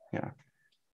staff. Yeah.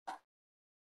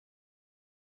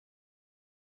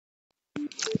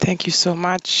 Thank you so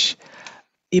much.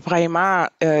 Ibrahima,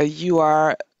 you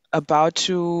are about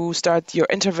to start your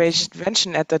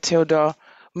intervention at the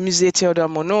Musée Théodore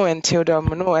Monod, and Théodore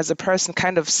Monod as a person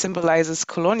kind of symbolizes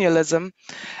colonialism,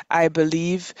 I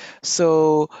believe.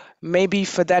 So maybe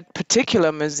for that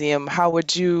particular museum, how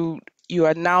would you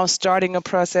are now starting a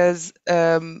process.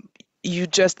 You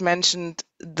just mentioned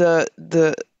that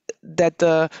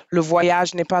le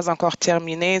voyage n'est pas encore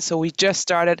terminé. So we just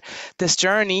started this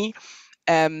journey.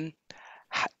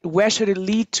 Where should it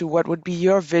lead to? What would be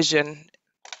your vision?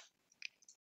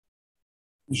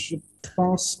 Je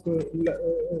pense que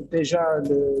déjà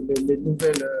les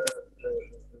nouvelles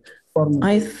formes.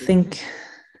 I think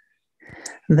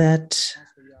that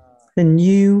the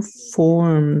new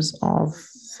forms of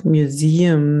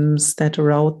museums that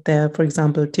are out there, for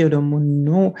example, Theodore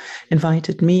Monod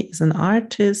invited me as an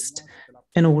artist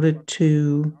in order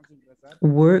to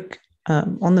work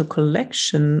on the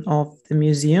collection of the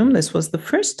museum. This was the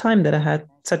first time that I had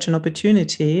such an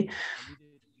opportunity,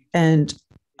 and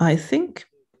I think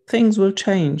things will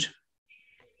change.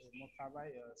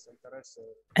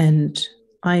 And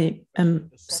I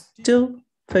am still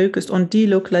focused on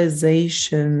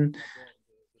delocalization.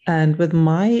 And with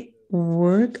my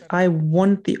work, I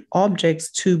want the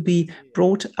objects to be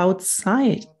brought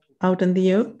outside, out in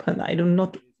the open. I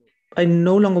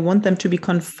no longer want them to be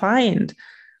confined.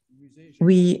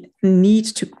 We need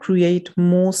to create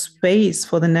more space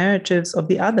for the narratives of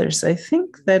the others. I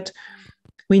think that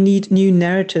we need new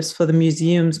narratives for the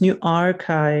museums, new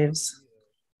archives.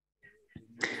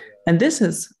 And this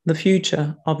is the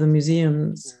future of the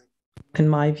museums, in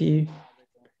my view.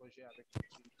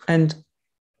 And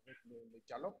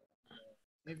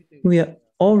we are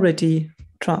already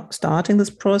starting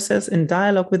this process in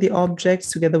dialogue with the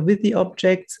objects, together with the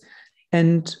objects.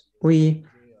 And we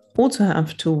also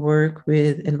have to work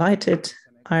with invited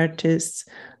artists,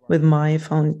 with my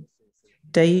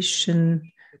foundation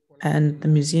and the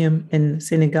museum in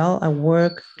Senegal. I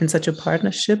work in such a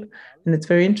partnership, and it's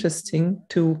very interesting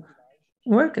to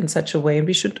work in such a way.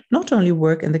 We should not only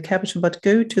work in the capital, but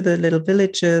go to the little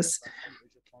villages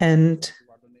and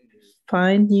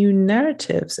find new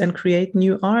narratives and create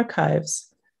new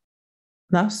archives.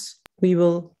 Thus, we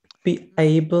will be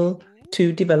able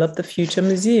to develop the future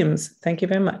museums. Thank you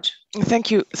very much.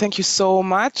 Thank you so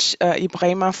much,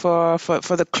 Ibrahima,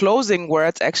 for the closing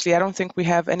words. Actually, I don't think we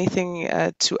have anything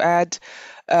to add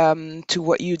to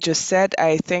what you just said.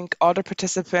 I thank all the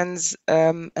participants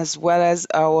as well as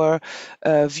our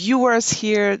viewers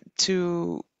here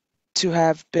to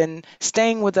have been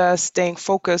staying with us, staying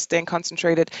focused, staying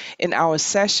concentrated in our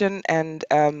session. And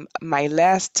my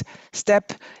last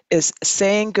step is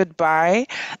saying goodbye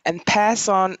and pass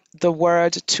on the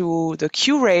word to the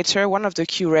curator, one of the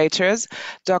curators,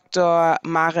 Dr.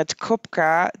 Marit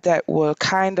Kupka, that will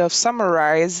kind of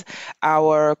summarize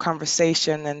our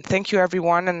conversation. And thank you,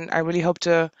 everyone. And I really hope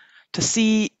to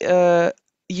see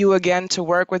you again, to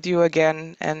work with you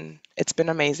again. And it's been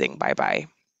amazing. Bye-bye.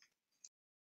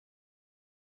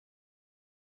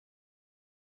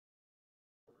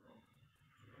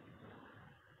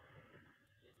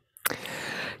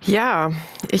 Ja,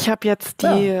 ich habe jetzt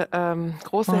die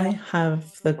große. I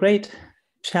have the great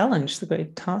challenge, the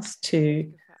great task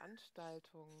to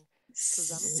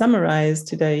summarize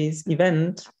today's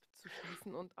event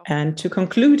and to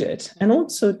conclude it, and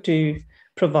also to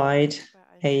provide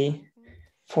a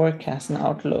forecast and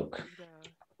outlook.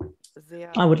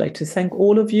 I would like to thank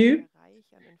all of you.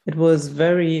 It was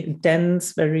very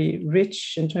dense, very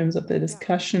rich in terms of the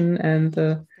discussion and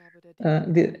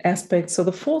the aspects. So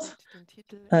the fourth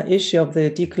issue of the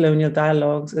Decolonial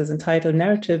Dialogues is entitled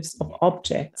Narratives of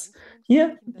Objects.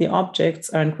 Here, the objects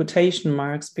are in quotation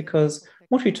marks because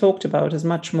what we talked about is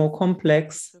much more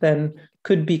complex than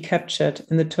could be captured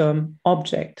in the term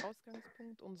object.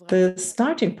 The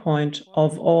starting point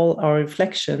of all our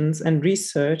reflections and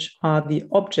research are the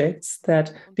objects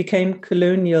that became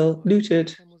colonial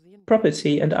looted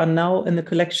property and are now in the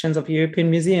collections of European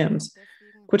museums.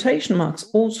 Quotation marks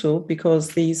also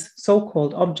because these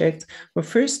so-called objects were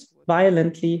first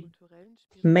violently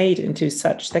made into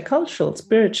such. Their cultural,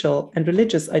 spiritual, and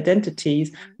religious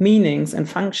identities, meanings, and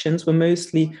functions were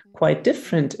mostly quite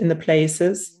different in the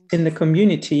places, in the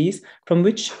communities from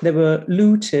which they were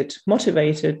looted,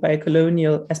 motivated by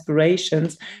colonial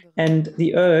aspirations and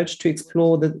the urge to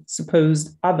explore the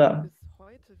supposed other.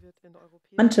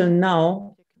 Until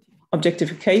now,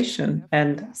 objectification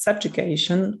and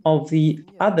subjugation of the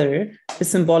other is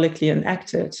symbolically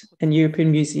enacted in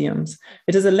European museums.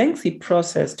 It is a lengthy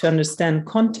process to understand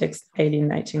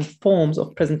context-alienating forms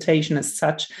of presentation as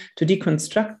such, to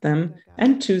deconstruct them,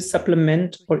 and to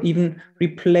supplement or even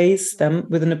replace them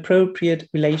with an appropriate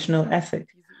relational ethic.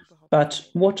 But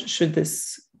what should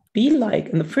this be like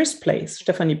in the first place?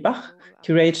 Stephanie Bach,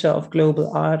 curator of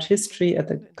global art history at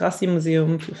the Grassi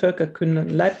Museum für Völkerkunde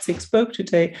in Leipzig, spoke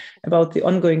today about the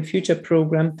ongoing future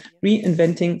program,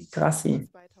 Reinventing Grassi.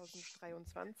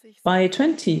 By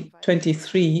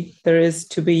 2023, there is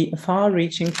to be a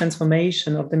far-reaching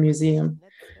transformation of the museum.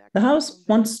 The house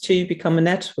wants to become a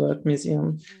network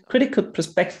museum. Critical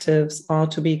perspectives are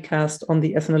to be cast on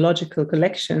the ethnological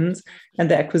collections,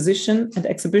 and the acquisition and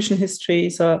exhibition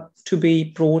histories are to be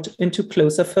brought into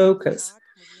closer focus.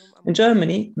 In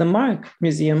Germany, the Mark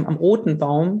Museum am Roten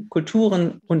Baum,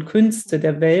 Kulturen und Künste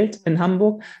der Welt in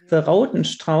Hamburg, the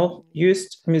Rautenstrauch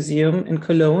Jöst Museum in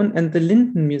Cologne, and the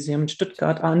Linden Museum in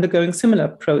Stuttgart are undergoing similar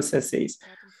processes.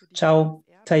 Ciao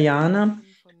Tayana,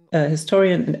 a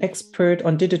historian and expert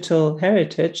on digital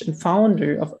heritage and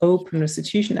founder of Open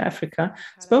Restitution Africa,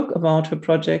 spoke about her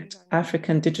project,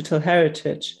 African Digital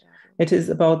Heritage. It is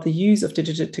about the use of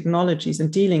digital technologies in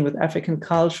dealing with African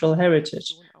cultural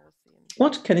heritage.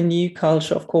 What can a new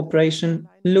culture of cooperation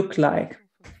look like?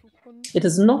 It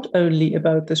is not only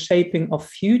about the shaping of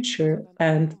future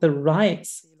and the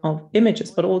rights of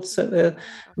images, but also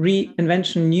a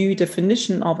reinvention, new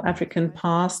definition of African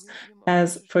past,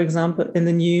 as, for example, in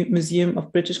the new Museum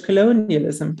of British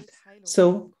Colonialism.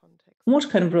 So, what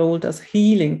kind of role does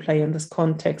healing play in this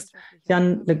context?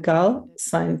 Jan Legal,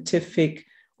 scientific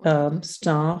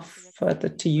staff at the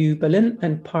TU Berlin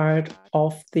and part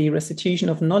of the restitution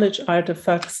of knowledge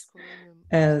artifacts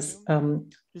as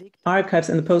archives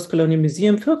in the post-colonial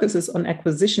museum, focuses on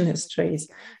acquisition histories.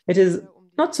 It is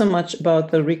not so much about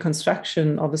the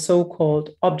reconstruction of a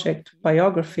so-called object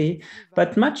biography,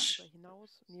 but much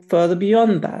further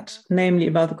beyond that, namely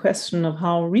about the question of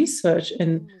how research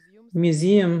in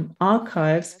museum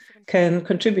archives can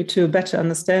contribute to a better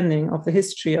understanding of the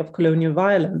history of colonial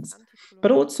violence,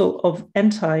 but also of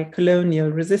anti-colonial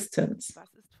resistance.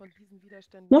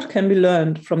 What can be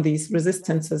learned from these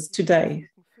resistances today?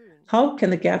 How can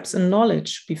the gaps in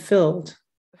knowledge be filled?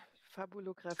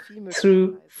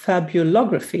 Through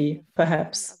fabulography,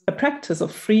 perhaps, a practice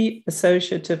of free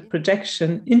associative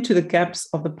projection into the gaps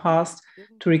of the past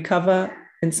to recover,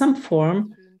 in some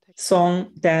form,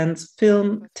 song, dance,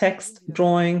 film, text,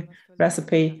 drawing,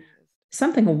 recipe,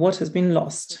 something of what has been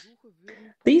lost.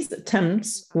 These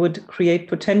attempts would create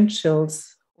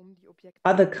potentials,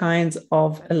 other kinds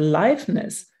of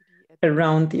aliveness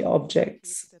around the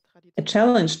objects, a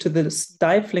challenge to the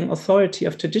stifling authority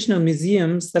of traditional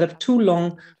museums that have too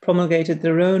long promulgated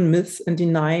their own myths and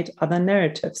denied other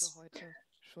narratives.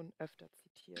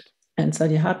 And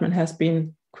Sally Hartman has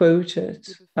been quoted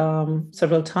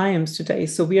several times today.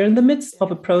 So we are in the midst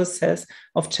of a process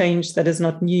of change that is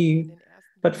not new,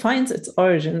 but finds its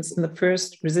origins in the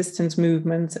first resistance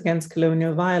movements against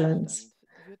colonial violence.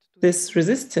 This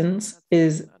resistance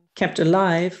is kept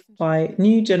alive by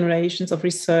new generations of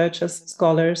researchers,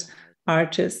 scholars,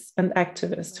 artists, and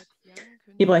activists.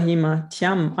 Ibrahima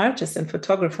Thiam, artist and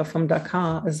photographer from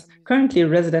Dakar, is currently a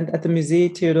resident at the Musée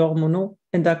Théodore Monod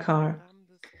in Dakar.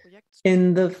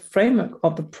 In the framework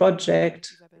of the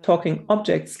project Talking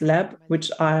Objects Lab,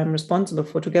 which I am responsible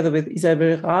for together with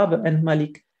Isabel Rabe and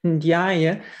Malik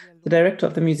Ndiaye, the director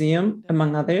of the museum,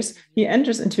 among others, he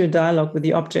enters into a dialogue with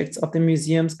the objects of the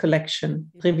museum's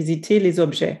collection, Revisiter les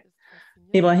objets.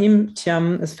 Ibrahim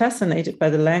Thiam is fascinated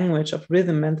by the language of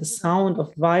rhythm and the sound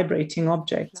of vibrating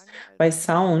objects, by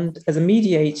sound as a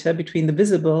mediator between the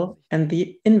visible and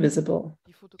the invisible.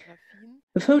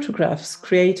 The photographs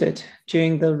created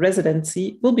during the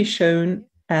residency will be shown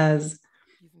as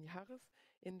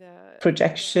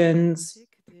projections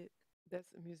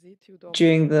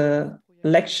during the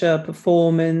lecture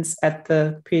performance at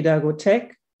the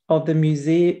Pédagothèque of the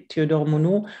Musée Théodore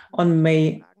Monod on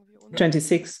May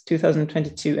 26,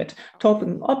 2022. At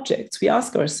Talking Objects, we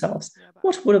ask ourselves,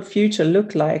 what would a future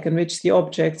look like in which the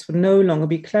objects would no longer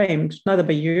be claimed, neither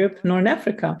by Europe nor in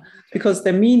Africa, because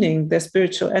their meaning, their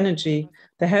spiritual energy,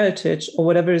 their heritage, or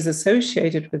whatever is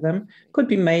associated with them could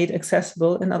be made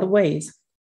accessible in other ways?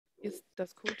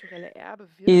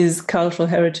 Is cultural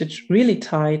heritage really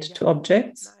tied to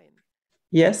objects?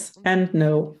 Yes and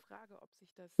no.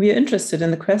 We are interested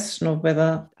in the question of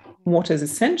whether what is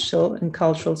essential in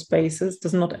cultural spaces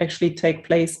does not actually take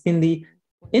place in the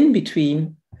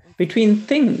in-between, between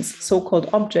things, so-called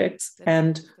objects,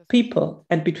 and people,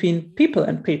 and between people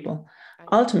and people.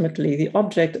 Ultimately, the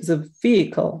object is a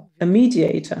vehicle, a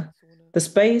mediator. The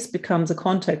space becomes a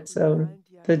contact zone.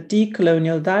 The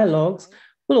decolonial dialogues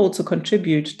will also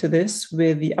contribute to this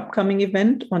with the upcoming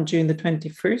event on June the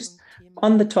 21st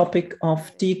on the topic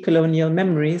of decolonial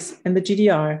memories in the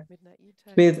GDR,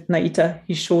 with Naita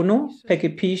Hishono, Peggy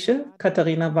Piesche,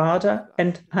 Katharina Warder,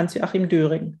 and Hans-Joachim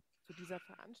Döring.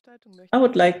 I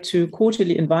would like to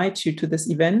cordially invite you to this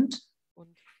event,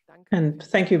 and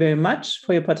thank you very much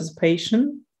for your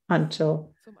participation.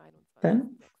 Until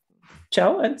then,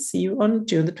 ciao, and see you on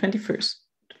June the 21st,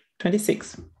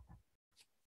 26th.